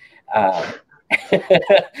 And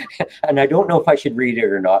I don't know if I should read it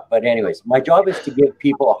or not, but anyways, my job is to give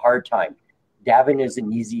people a hard time. Davin is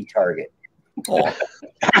an easy target. Yay,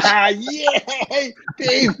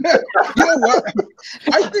 Dave. You know what?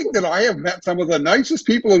 I think that I have met some of the nicest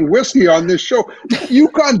people in whiskey on this show.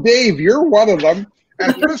 Yukon Dave, you're one of them.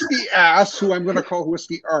 And Whiskey Ass, who I'm going to call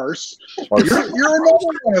Whiskey Arse, you're another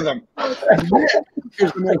one of them.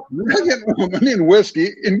 Is the most brilliant woman in whiskey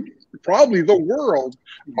in probably the world.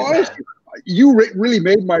 Honestly, you really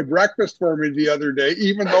made my breakfast for me the other day,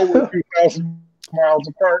 even though we're 2,000 miles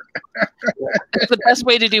apart. It's the best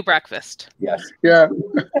way to do breakfast. Yes. Yeah.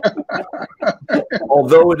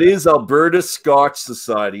 Although it is Alberta Scotch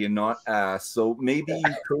Society and not ass, so maybe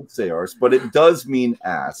you could say ours, but it does mean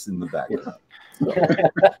ass in the background.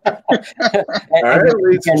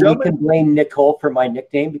 And you can blame Nicole for my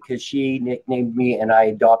nickname because she nicknamed me and I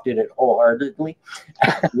adopted it wholeheartedly.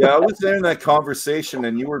 Yeah, I was there in that conversation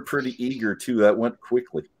and you were pretty eager too. That went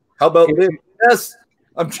quickly. How about this? Yes,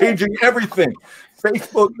 I'm changing everything.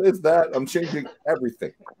 Facebook is that. I'm changing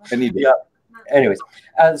everything. Yeah. Anyways,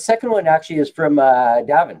 the second one actually is from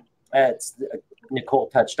Davin. Nicole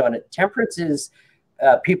touched on it. Temperance is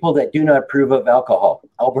people that do not approve of alcohol.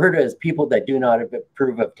 Alberta is people that do not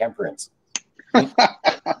approve of temperance.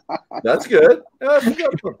 That's good. I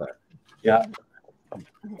forgot about that. Yeah.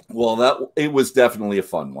 Well, it was definitely a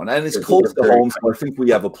fun one, and it's close to home, so I think we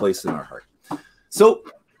have a place in our heart. So,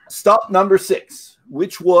 stop number 6,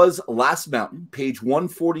 which was Last Mountain, page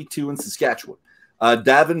 142 in Saskatchewan.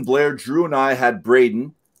 Davin, Blair, Drew, and I had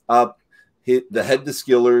Braden, the head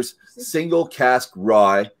distillers, single cask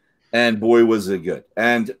rye. And boy, was it good.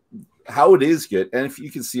 And how it is good. And if you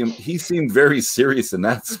can see him, he seemed very serious in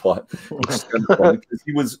that spot, which is kind of funny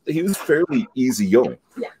because he was fairly easygoing.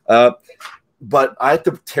 But I had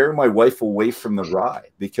to tear my wife away from the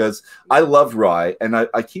rye because I love rye. And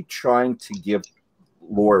I keep trying to give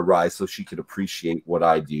Laura rye so she could appreciate what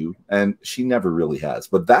I do. And she never really has.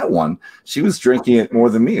 But that one, she was drinking it more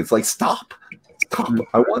than me. It's like, stop.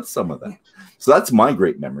 I want some of that. So that's my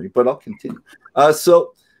great memory, but I'll continue.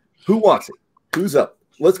 So who wants it? Who's up?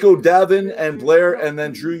 Let's go Davin and Blair, and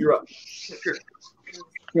then Drew, you're up.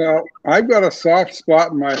 Well, I've got a soft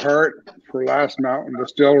spot in my heart for Last Mountain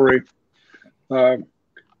Distillery. I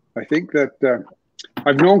think that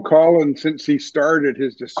I've known Colin since he started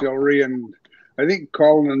his distillery, and I think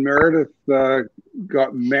Colin and Meredith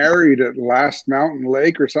got married at Last Mountain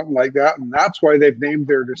Lake or something like that, and that's why they've named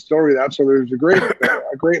their distillery that. So there's a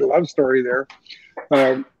great love story there.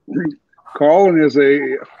 Colin is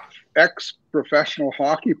a ex-professional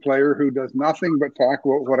hockey player who does nothing but talk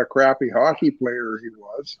about what a crappy hockey player he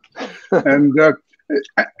was, and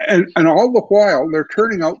all the while they're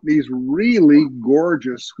turning out these really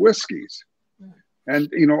gorgeous whiskeys, and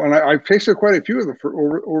and I've tasted quite a few of them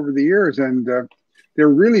over the years, and they're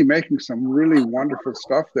really making some really wonderful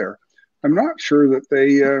stuff there. I'm not sure that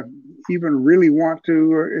they even really want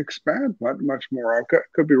to expand much more. I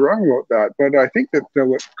could be wrong about that, but I think that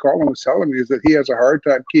what Colin was telling me is that he has a hard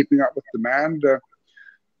time keeping up with demand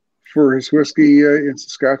for his whiskey in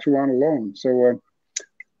Saskatchewan alone. So,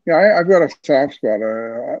 yeah, I've got a soft spot,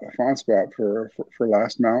 a fond spot for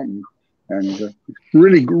Last Mountain, and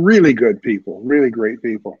really, really good people, really great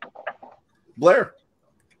people. Blair.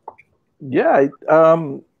 Yeah,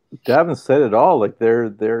 Davin said it all. Like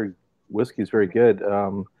their whiskey is very good.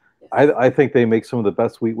 I think they make some of the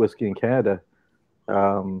best wheat whiskey in Canada.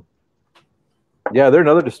 Yeah, they're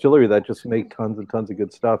another distillery that just make tons and tons of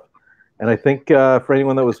good stuff. And I think for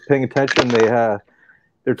anyone that was paying attention,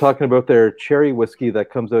 they're talking about their cherry whiskey that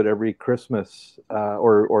comes out every Christmas,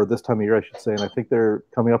 or this time of year, I should say. And I think they're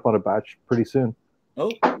coming up on a batch pretty soon.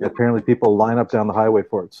 Oh, apparently people line up down the highway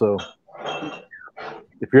for it. So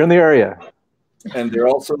if you're in the area, and they're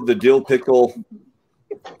also the dill pickle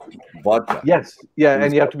vodka. Yes, yeah,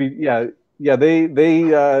 and you have to be, yeah.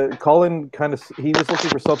 They Colin kind of, he was looking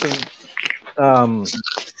for something,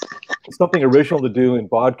 something original to do in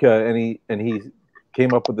vodka, and he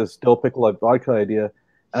came up with this dill pickle vodka idea.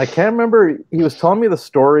 And I can't remember, he was telling me the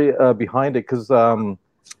story behind it, because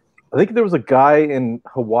I think there was a guy in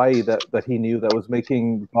Hawaii that he knew that was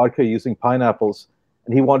making vodka using pineapples,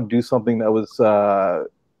 and he wanted to do something that was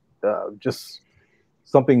just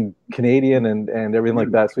something Canadian and everything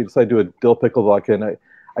like that. So he decided to do a dill pickle vodka, and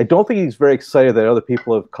I don't think he's very excited that other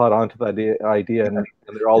people have caught on to that idea, and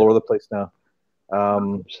they're all over the place now.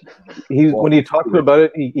 When you talk to him about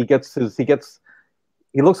it, he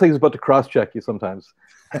looks like he's about to cross-check you sometimes.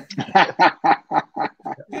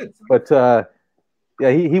 But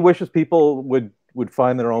yeah, he wishes people would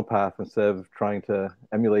find their own path instead of trying to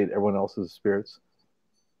emulate everyone else's spirits.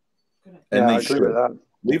 And they should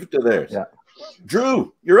leave it to theirs. Yeah.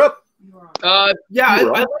 Drew, you're up. I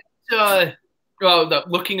liked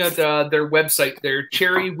looking at their website. Their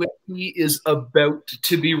cherry whiskey is about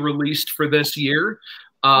to be released for this year.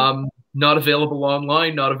 Not available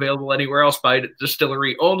online, not available anywhere else. By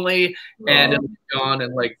distillery only, and it'll be gone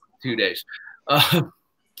in like 2 days.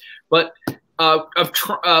 But I've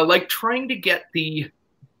trying to get the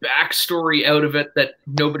backstory out of it that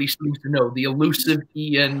nobody seems to know. The elusive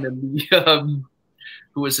Ian and the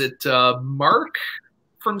who is it? Mark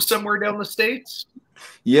from somewhere down the States.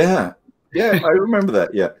 Yeah, I remember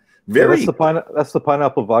that. Yeah, that's the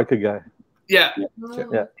pineapple vodka guy. Yeah.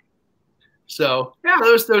 So yeah,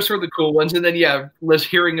 those were the cool ones, and then let's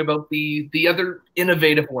hearing about the other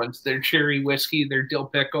innovative ones. Their cherry whiskey, their dill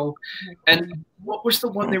pickle, and what was the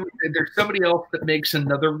one they were? There's somebody else that makes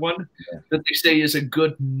another one that they say is a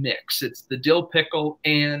good mix. It's the dill pickle,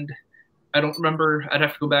 and I don't remember. I'd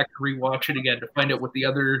have to go back and rewatch it again to find out what the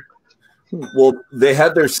other. Well, they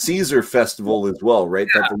had their Caesar festival as well, right?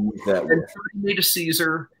 Yeah. That and they made a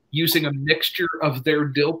Caesar using a mixture of their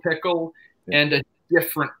dill pickle and a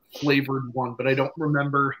different flavored one, but I don't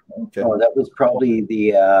remember. Okay. Oh, that was probably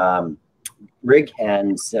the Rig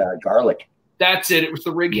Hands garlic. That's it. It was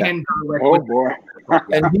the Rig Hand garlic. Oh boy!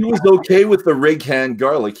 And he was okay with the Rig Hand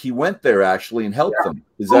garlic. He went there actually and helped them.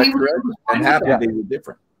 Is that correct? And happy they were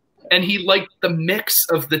different. And he liked the mix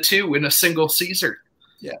of the two in a single Caesar.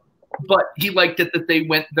 Yeah. But he liked it that they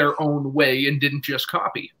went their own way and didn't just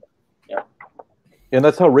copy. And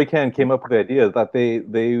that's how Rick Hand came up with the idea that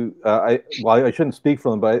I shouldn't speak for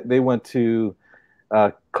them, but they went to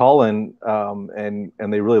Colin and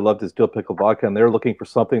they really loved his dill pickle vodka, and they were looking for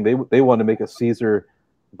something. They wanted to make a Caesar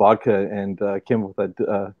vodka and came up with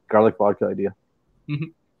that garlic vodka idea. Mm-hmm.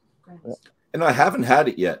 Yeah. And I haven't had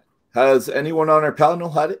it yet. Has anyone on our panel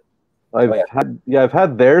had it? I've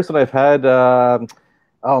had theirs, and I've had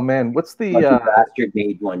oh man, what's the Lucky Bastard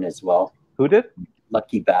made one as well. Who did?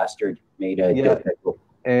 Lucky Bastard made a dill pickle.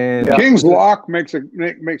 And King's Lock makes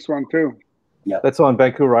one too. Yeah, that's on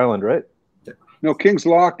Vancouver Island, right? No, King's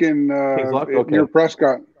Lock in near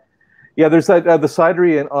Prescott. Yeah, there's that the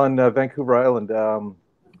cidery on Vancouver Island.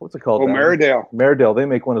 What's it called? Oh, Maridale. Maridale, they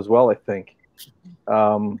make one as well, I think.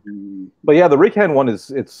 But yeah, the Rick Hand one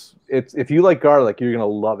is it's if you like garlic, you're gonna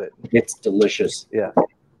love it. It's delicious. Yeah.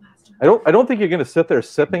 I don't think you're gonna sit there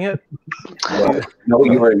sipping it. No,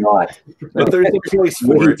 you are not. But there's a place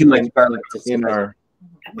for it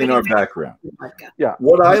in our background. Yeah.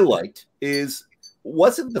 What I liked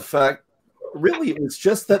wasn't the fact. Really, it's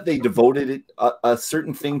just that they devoted it a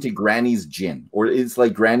certain thing to Granny's gin, or it's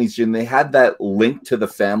like Granny's gin. They had that link to the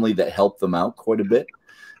family that helped them out quite a bit.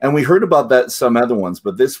 And we heard about that some other ones,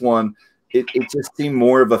 but this one, it just seemed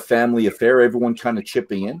more of a family affair, everyone kind of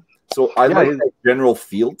chipping in. So I like that general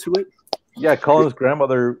feel to it. Yeah, Colin's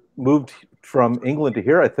grandmother moved from England to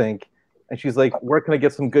here, I think, and she's like, where can I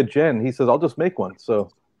get some good gin? He says, I'll just make one.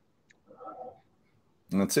 So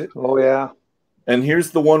and that's it. Oh, yeah. And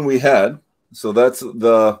here's the one we had. So that's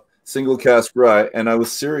the single cask rye, and I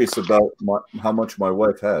was serious about how much my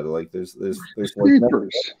wife had. Like, there's like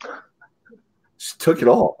she took it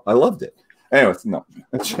all. I loved it. Anyways, no,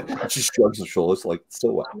 she shrugs her shoulders like,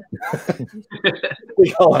 so what?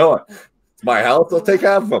 All I want. It's my house. I'll take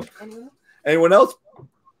half of them. Anyone else?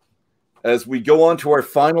 As we go on to our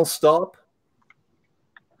final stop.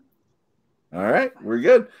 All right, we're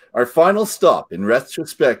good. Our final stop in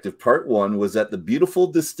Retrospective Part 1 was at the beautiful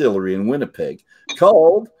distillery in Winnipeg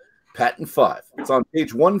called Patent 5. It's on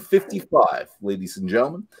page 155, ladies and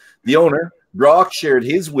gentlemen. The owner, Brock shared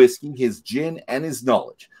his whiskey, his gin, and his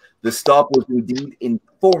knowledge. The stop was indeed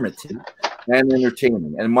informative and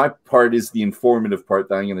entertaining. And my part is the informative part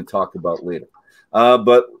that I'm going to talk about later.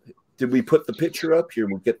 But did we put the picture up here?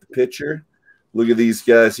 We'll get the picture. Look at these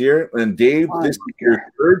guys here. And Dave, this is your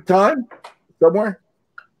third time somewhere?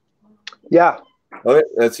 Yeah. Okay,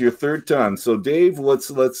 that's your third time. So Dave,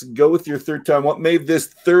 let's go with your third time. What made this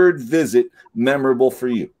third visit memorable for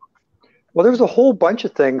you? Well, there was a whole bunch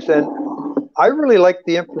of things, and I really liked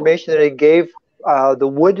the information that he gave. The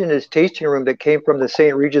wood in his tasting room that came from the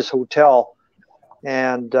St. Regis Hotel,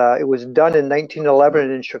 and it was done in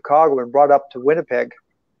 1911 in Chicago and brought up to Winnipeg.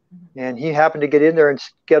 And he happened to get in there and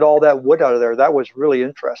get all that wood out of there. That was really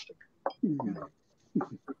interesting.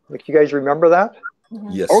 Like, you guys remember that?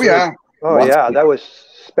 Yes. Oh, yeah. Oh, yeah. That was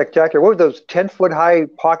spectacular. What were those 10-foot high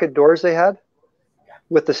pocket doors they had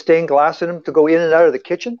with the stained glass in them to go in and out of the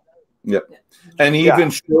kitchen? Yep. And he even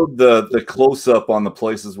showed the close-up on the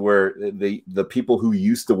places where the people who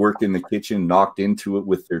used to work in the kitchen knocked into it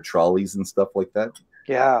with their trolleys and stuff like that.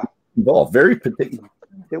 Yeah. Oh, very particular.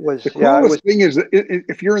 It was. The coolest thing is that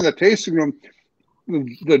if you're in the tasting room,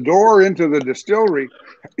 the door into the distillery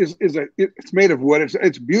it's made of wood.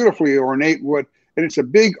 It's beautifully ornate wood, and it's a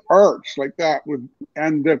big arch like that.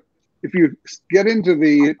 If you get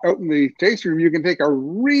into out in the tasting room, you can take a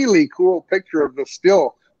really cool picture of the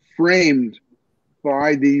still framed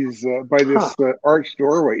by this arched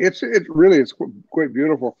doorway. It really is quite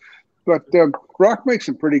beautiful. But Brock makes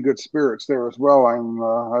some pretty good spirits there as well.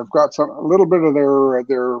 I've got a little bit of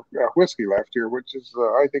their whiskey left here, which is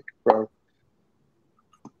I think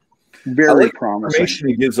very promising. Information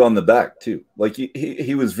he gives on the back too. Like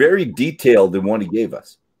he was very detailed in what he gave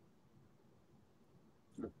us.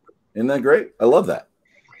 Isn't that great? I love that.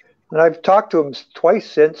 And I've talked to him twice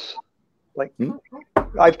since.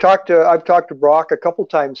 I've talked to Brock a couple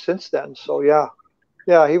times since then. So yeah,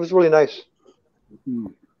 he was really nice.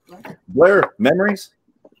 Blair, memories?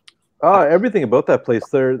 Everything about that place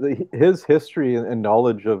there. His history and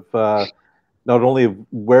knowledge of not only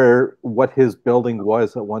what his building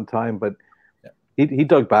was at one time, but he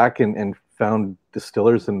dug back and found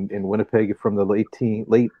distillers in Winnipeg from the late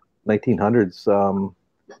 1900s.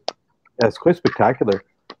 It's quite spectacular.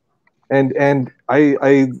 And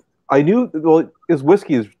I knew his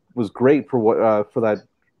whiskey was great for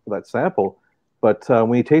that sample, but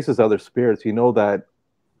when he tastes his other spirits, you know that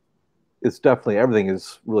it's definitely everything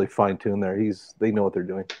is really fine tuned there. They know what they're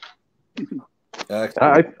doing.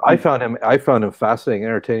 I found him fascinating,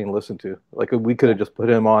 entertaining to listen to. Like, we could have just put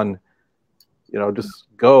him on, just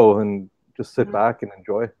go and just sit back and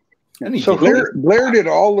enjoy. So Blair did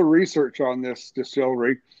all the research on this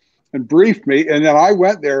distillery and briefed me, and then I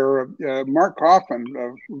went there. Mark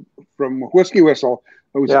Coffin from Whiskey Whistle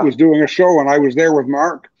was doing a show, and I was there with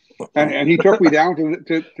Mark, and he took me down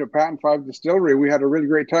to Patent 5 Distillery. We had a really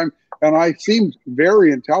great time, and I seemed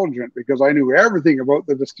very intelligent because I knew everything about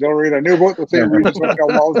the distillery, and I knew about the St. Regis Hotel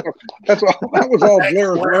Mall stuff. That was all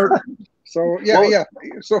Blair's work. So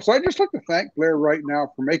So I just like to thank Blair right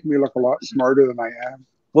now for making me look a lot smarter than I am.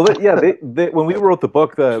 Well, they when we wrote the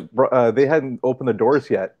book, they hadn't opened the doors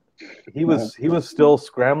yet. He was still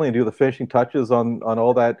scrambling to do the finishing touches on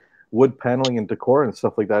all that wood paneling and decor and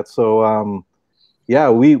stuff like that. So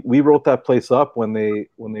we wrote that place up when they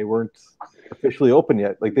weren't officially open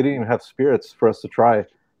yet. Like, they didn't even have spirits for us to try.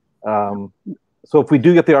 So if we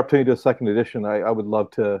do get the opportunity to do a second edition, I would love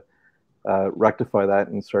to rectify that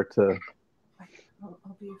and start to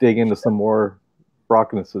dig into some more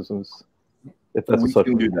Brocknesses, if that's we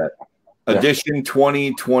can do that. Edition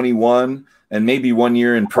 2021, and maybe 1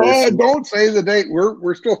 year in person. Don't say the date.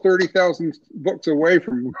 We're still 30,000 books away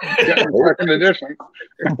from getting a second edition.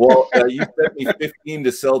 Well, you sent me 15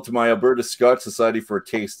 to sell to my Alberta Scotch Society for a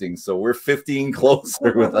tasting, so we're 15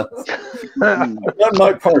 closer with us. I've done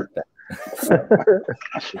my part.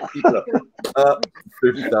 Keep it up.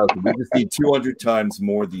 30,000. We just need 200 times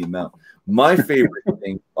more the amount. My favorite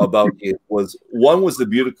thing about it was the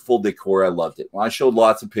beautiful decor. I loved it. I showed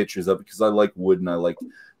lots of pictures of it because I like wood and I like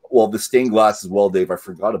the stained glass as well, Dave. I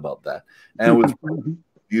forgot about that. And it was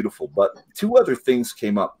beautiful. But two other things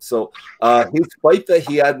came up. So his fight that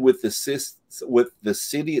he had with the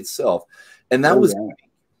city itself, and that was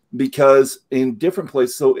because in different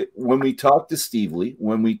places. So when we talked to Steve Lee,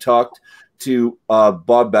 when we talked to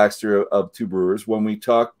Bob Baxter of Two Brewers, when we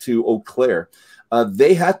talked to Eau Claire,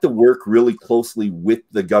 they had to work really closely with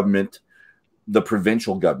the government, the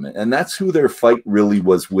provincial government, and that's who their fight really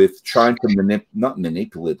was with, trying to not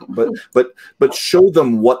manipulate, but show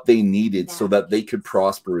them what they needed so that they could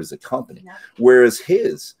prosper as a company. Whereas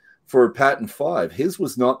his for Patent 5, his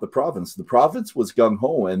was not the province. The province was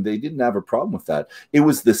gung-ho, and they didn't have a problem with that. It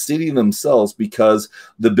was the city themselves, because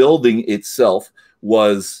the building itself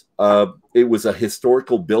was it was a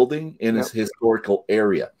historical building in a historical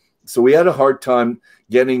area. So we had a hard time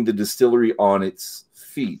getting the distillery on its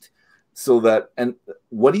feet. So that, and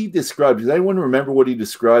what he described, does anyone remember what he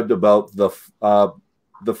described about the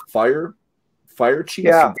fire chief,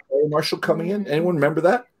 the fire marshal coming in? Anyone remember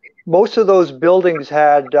that? Most of those buildings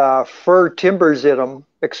had fir timbers in them,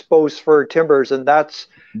 exposed fir timbers, and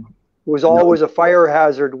was always a fire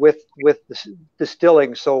hazard with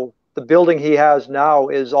distilling. So the building he has now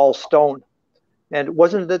is all stone. And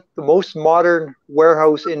wasn't it the most modern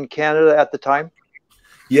warehouse in Canada at the time?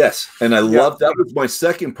 Yes, and I love that. Was my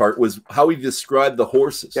second part, was how he described the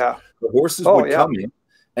horses. Yeah, the horses would come in,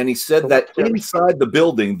 and he said that inside the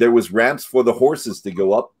building there was ramps for the horses to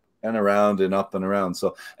go up and around and up and around.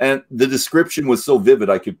 So, and the description was so vivid,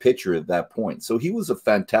 I could picture it at that point. So he was a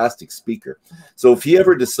fantastic speaker. So if he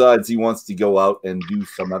ever decides he wants to go out and do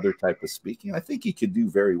some other type of speaking, I think he could do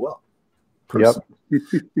very well. Yep.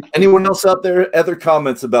 Anyone else out there, other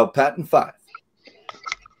comments about Patent 5?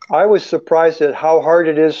 I was surprised at how hard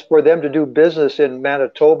it is for them to do business in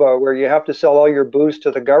Manitoba, where you have to sell all your booze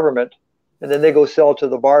to the government, and then they go sell to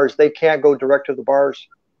the bars. They can't go direct to the bars.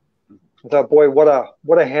 I thought, boy, what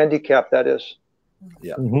a handicap that is.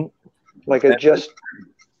 Yeah. Like it just,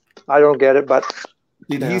 I don't get it, but.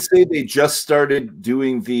 Did he say they just started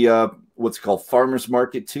doing the, what's called farmer's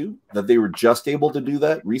market too? That they were just able to do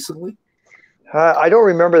that recently? I don't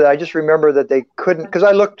remember that. I just remember that they couldn't, because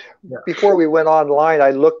I looked, before we went online,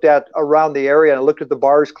 I looked at around the area and I looked at the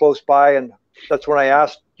bars close by, and that's when I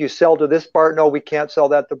asked, do you sell to this bar? No, we can't sell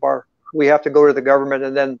that to bar. We have to go to the government,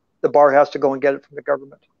 and then the bar has to go and get it from the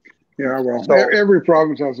government. Yeah, well, so, every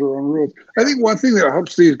province has their own rules. I think one thing that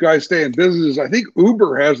helps these guys stay in business is I think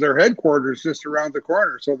Uber has their headquarters just around the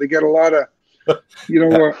corner. So they get a lot of,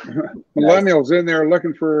 millennials in there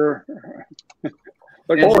looking for...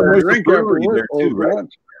 There's a brewery there too, right?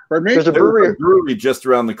 There's a brewery just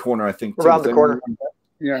around the corner, I think. Around the corner.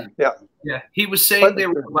 Yeah. He was saying they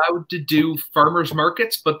were allowed to do farmers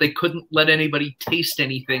markets, but they couldn't let anybody taste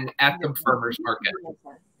anything at the farmers market.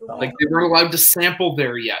 Like they weren't allowed to sample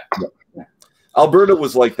there yet. Alberta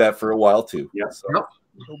was like that for a while too. Yeah, so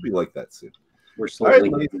it'll be like that soon. We're slowly. All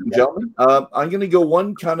right, ladies and gentlemen, I'm going to go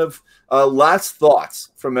one kind of last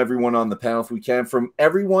thoughts from everyone on the panel, if we can, from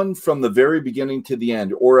everyone from the very beginning to the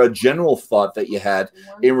end, or a general thought that you had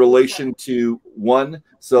in relation to one.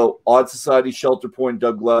 So, Odd Society, Shelter Point,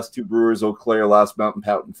 Douglas, Two Brewers, Eau Claire, Last Mountain,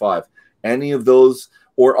 Patent 5. Any of those,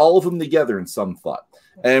 or all of them together in some thought.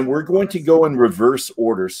 And we're going to go in reverse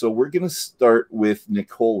order. So, we're going to start with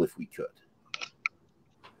Nicole, if we could.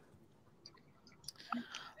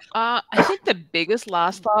 I think the biggest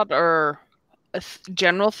last thought, or a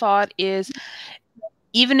general thought, is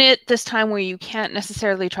even at this time where you can't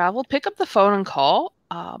necessarily travel, pick up the phone and call.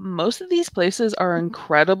 Most of these places are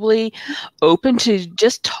incredibly open to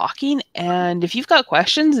just talking, and if you've got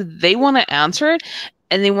questions, they want to answer it,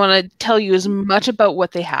 and they want to tell you as much about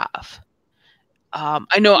what they have.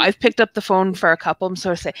 I know I've picked up the phone for a couple of them,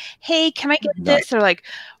 sort of say, "Hey, can I get this?" They're like,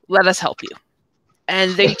 "Let us help you."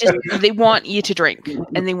 And they want you to drink,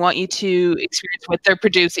 and they want you to experience what they're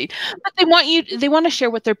producing, but they want to share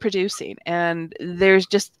what they're producing, and there's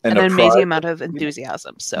just an amazing amount of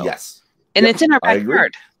enthusiasm. So yes, and it's in our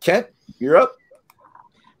backyard. Kent, you're up.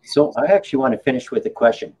 So I actually want to finish with a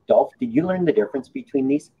question. Dolph, did you learn the difference between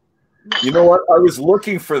these? You know what? I was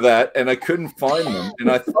looking for that, and I couldn't find them, and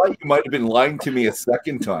I thought you might have been lying to me a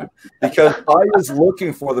second time, because I was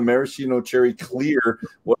looking for the Maraschino Cherry Clear.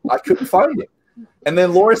 Well, I couldn't find it. And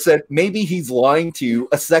then Laura said, maybe he's lying to you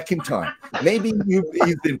a second time. Maybe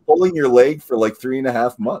he's been pulling your leg for like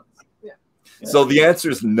 3.5 months. Yeah. So the answer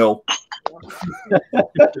is no.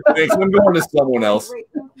 Thanks. I'm going to someone else.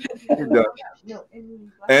 You're done.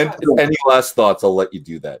 And any last thoughts, I'll let you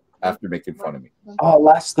do that after making fun of me. Oh,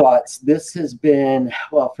 last thoughts. This has been,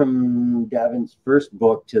 well, from Davin's first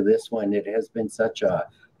book to this one, it has been such a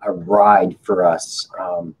ride for us.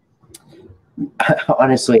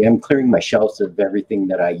 Honestly, I'm clearing my shelves of everything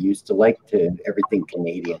that I used to like to everything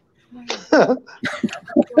Canadian.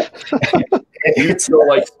 You still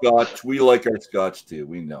like Scotch. We like our Scotch too.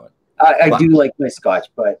 We know it. I do like my Scotch,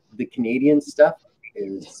 but the Canadian stuff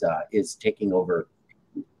is taking over.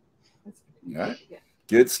 All right.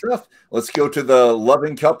 Good stuff. Let's go to the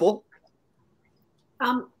loving couple.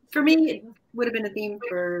 For me, it would have been a theme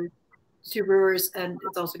for Two Brewers, and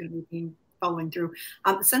it's also going to be a theme following through.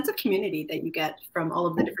 The sense of community that you get from all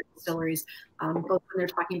of the different distilleries, both when they're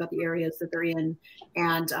talking about the areas that they're in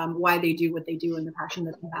and why they do what they do and the passion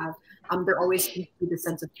that they have. There always seems to be the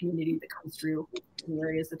sense of community that comes through in the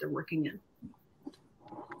areas that they're working in.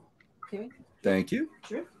 Thank you.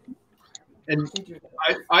 Sure. And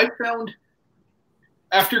I found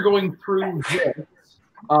after going through this,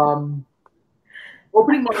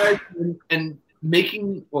 opening my eyes and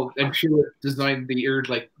making, well, I'm sure designed the or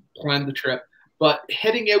like planned the trip, but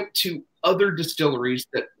heading out to other distilleries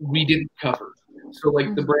that we didn't cover. So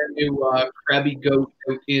like the brand new Crabby Goat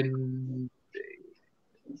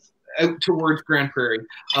out towards Grand Prairie.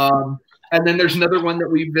 And then there's another one that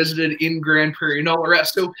we visited in Grand Prairie and all the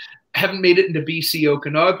rest. So haven't made it into BC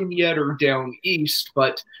Okanagan yet or down east,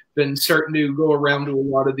 but been starting to go around to a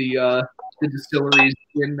lot of the distilleries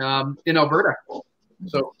in Alberta.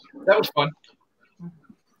 So that was fun.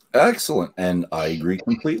 Excellent. And I agree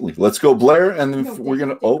completely. Let's go, Blair. And then we're going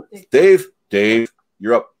to, oh, Dave,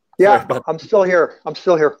 you're up. Yeah, I'm still here.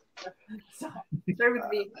 Start with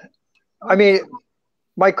me. I mean,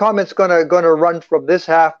 my comment's gonna run from this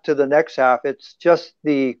half to the next half. It's just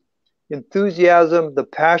the enthusiasm, the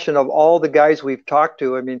passion of all the guys we've talked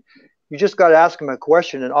to. I mean, you just got to ask them a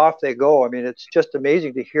question and off they go. I mean, it's just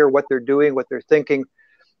amazing to hear what they're doing, what they're thinking,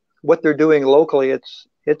 what they're doing locally. It's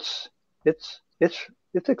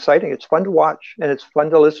exciting. It's fun to watch, and it's fun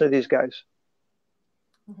to listen to these guys.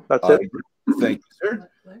 That's it. Thank you, sir.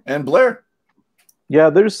 And Blair. Yeah,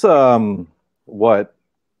 there's what?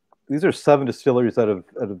 These are 7 distilleries out of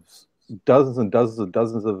dozens and dozens and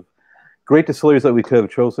dozens of great distilleries that we could have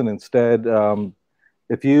chosen instead.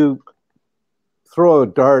 If you throw a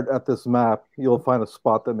dart at this map, you'll find a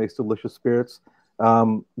spot that makes delicious spirits.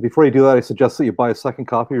 Before you do that, I suggest that you buy a second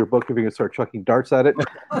copy of your book if you're going to start chucking darts at it.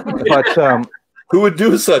 But who would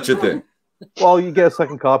do such a thing? Well, you get a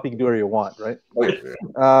second copy, you can do whatever you want, right?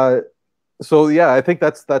 So yeah, I think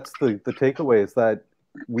that's the takeaway is that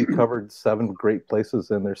we covered 7 great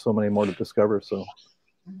places, and there's so many more to discover. So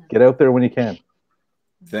get out there when you can.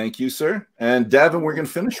 Thank you, sir. And Davin, we're going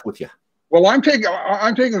to finish with you. Well, I'm taking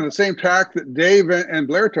the same tack that Dave and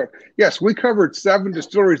Blair took. Yes, we covered 7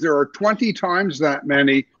 distilleries. There are 20 times that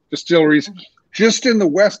many distilleries just in the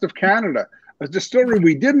west of Canada. A distillery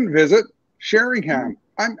we didn't visit, Sheringham.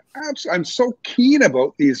 I'm so keen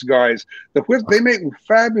about these guys. They make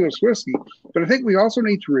fabulous whiskey, but I think we also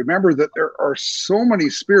need to remember that there are so many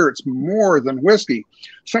spirits more than whiskey.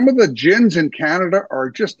 Some of the gins in Canada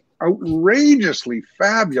are just outrageously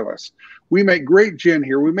fabulous. We make great gin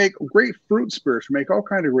here. We make great fruit spirits. We make all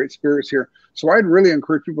kinds of great spirits here. So I'd really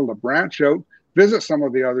encourage people to branch out, visit some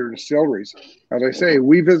of the other distilleries. As I say,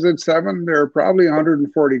 we visited 7. There are probably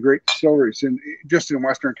 140 great distilleries just in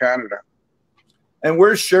Western Canada. And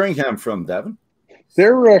where's Sheringham from, Davin?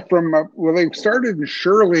 They're from, well, they started in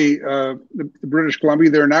Shirley, the British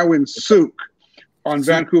Columbia. They're now in Souk on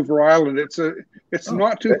Vancouver Island. It's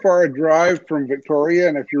not too far a drive from Victoria.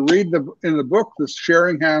 And if you read in the book, this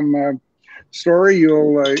Sheringham story,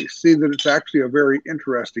 you'll see that it's actually a very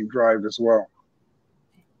interesting drive as well.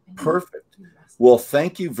 Perfect. Well,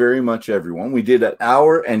 thank you very much, everyone. We did 1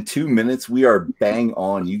 hour and 2 minutes. We are bang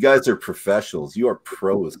on. You guys are professionals. You are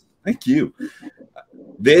pros. Thank you.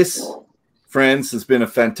 This, friends, has been a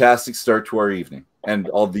fantastic start to our evening and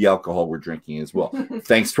all the alcohol we're drinking as well.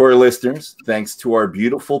 Thanks to our listeners. Thanks to our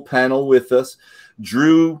beautiful panel with us.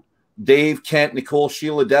 Drew, Dave, Kent, Nicole,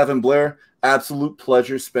 Sheila, Davin, Blair. Absolute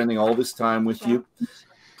pleasure spending all this time with you.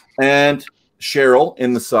 And Cheryl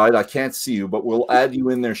in the side. I can't see you, but we'll add you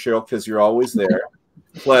in there, Cheryl, because you're always there.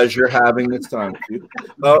 Pleasure having this time with you.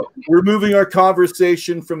 We're moving our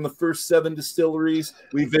conversation from the first 7 distilleries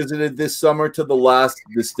we visited this summer to the last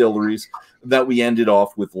distilleries that we ended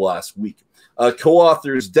off with last week.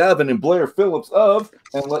 Co-authors Davin and Blair Phillips of,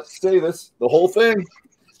 and let's say this, the whole thing,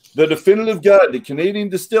 The Definitive Guide to Canadian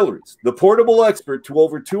Distilleries, the portable expert to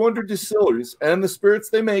over 200 distilleries and the spirits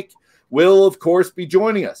they make, will, of course, be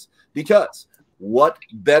joining us. Because what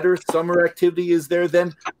better summer activity is there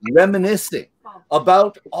than reminiscing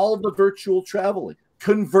about all the virtual traveling,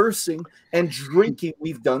 conversing, and drinking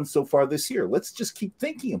we've done so far this year? Let's just keep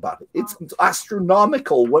thinking about it. It's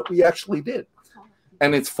astronomical what we actually did.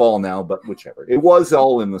 And it's fall now, but whichever. It was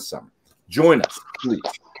all in the summer. Join us, please.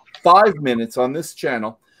 5 minutes on this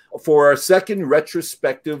channel for our second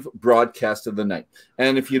retrospective broadcast of the night.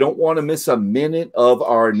 And if you don't want to miss a minute of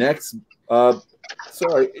our next, let's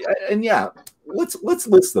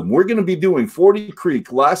list them. We're going to be doing 40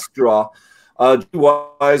 Creek, Last Straw,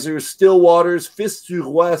 Weiser, Stillwaters, Fils du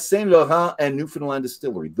Roi, Saint Laurent, and Newfoundland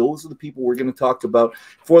Distillery. Those are the people we're going to talk about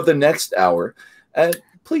for the next hour. And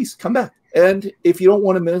please come back. And if you don't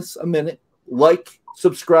want to miss a minute, like,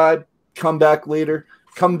 subscribe, come back later.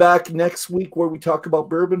 Come back next week where we talk about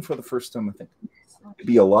bourbon for the first time, I think. It'd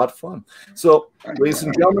be a lot of fun. So, ladies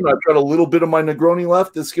and gentlemen, I've got a little bit of my Negroni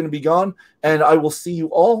left. It's going to be gone. And I will see you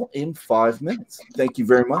all in 5 minutes. Thank you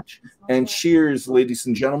very much. And cheers, ladies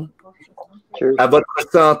and gentlemen. Cheers. À votre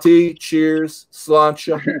santé. Cheers. Sláinte.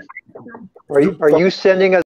 Are you sending us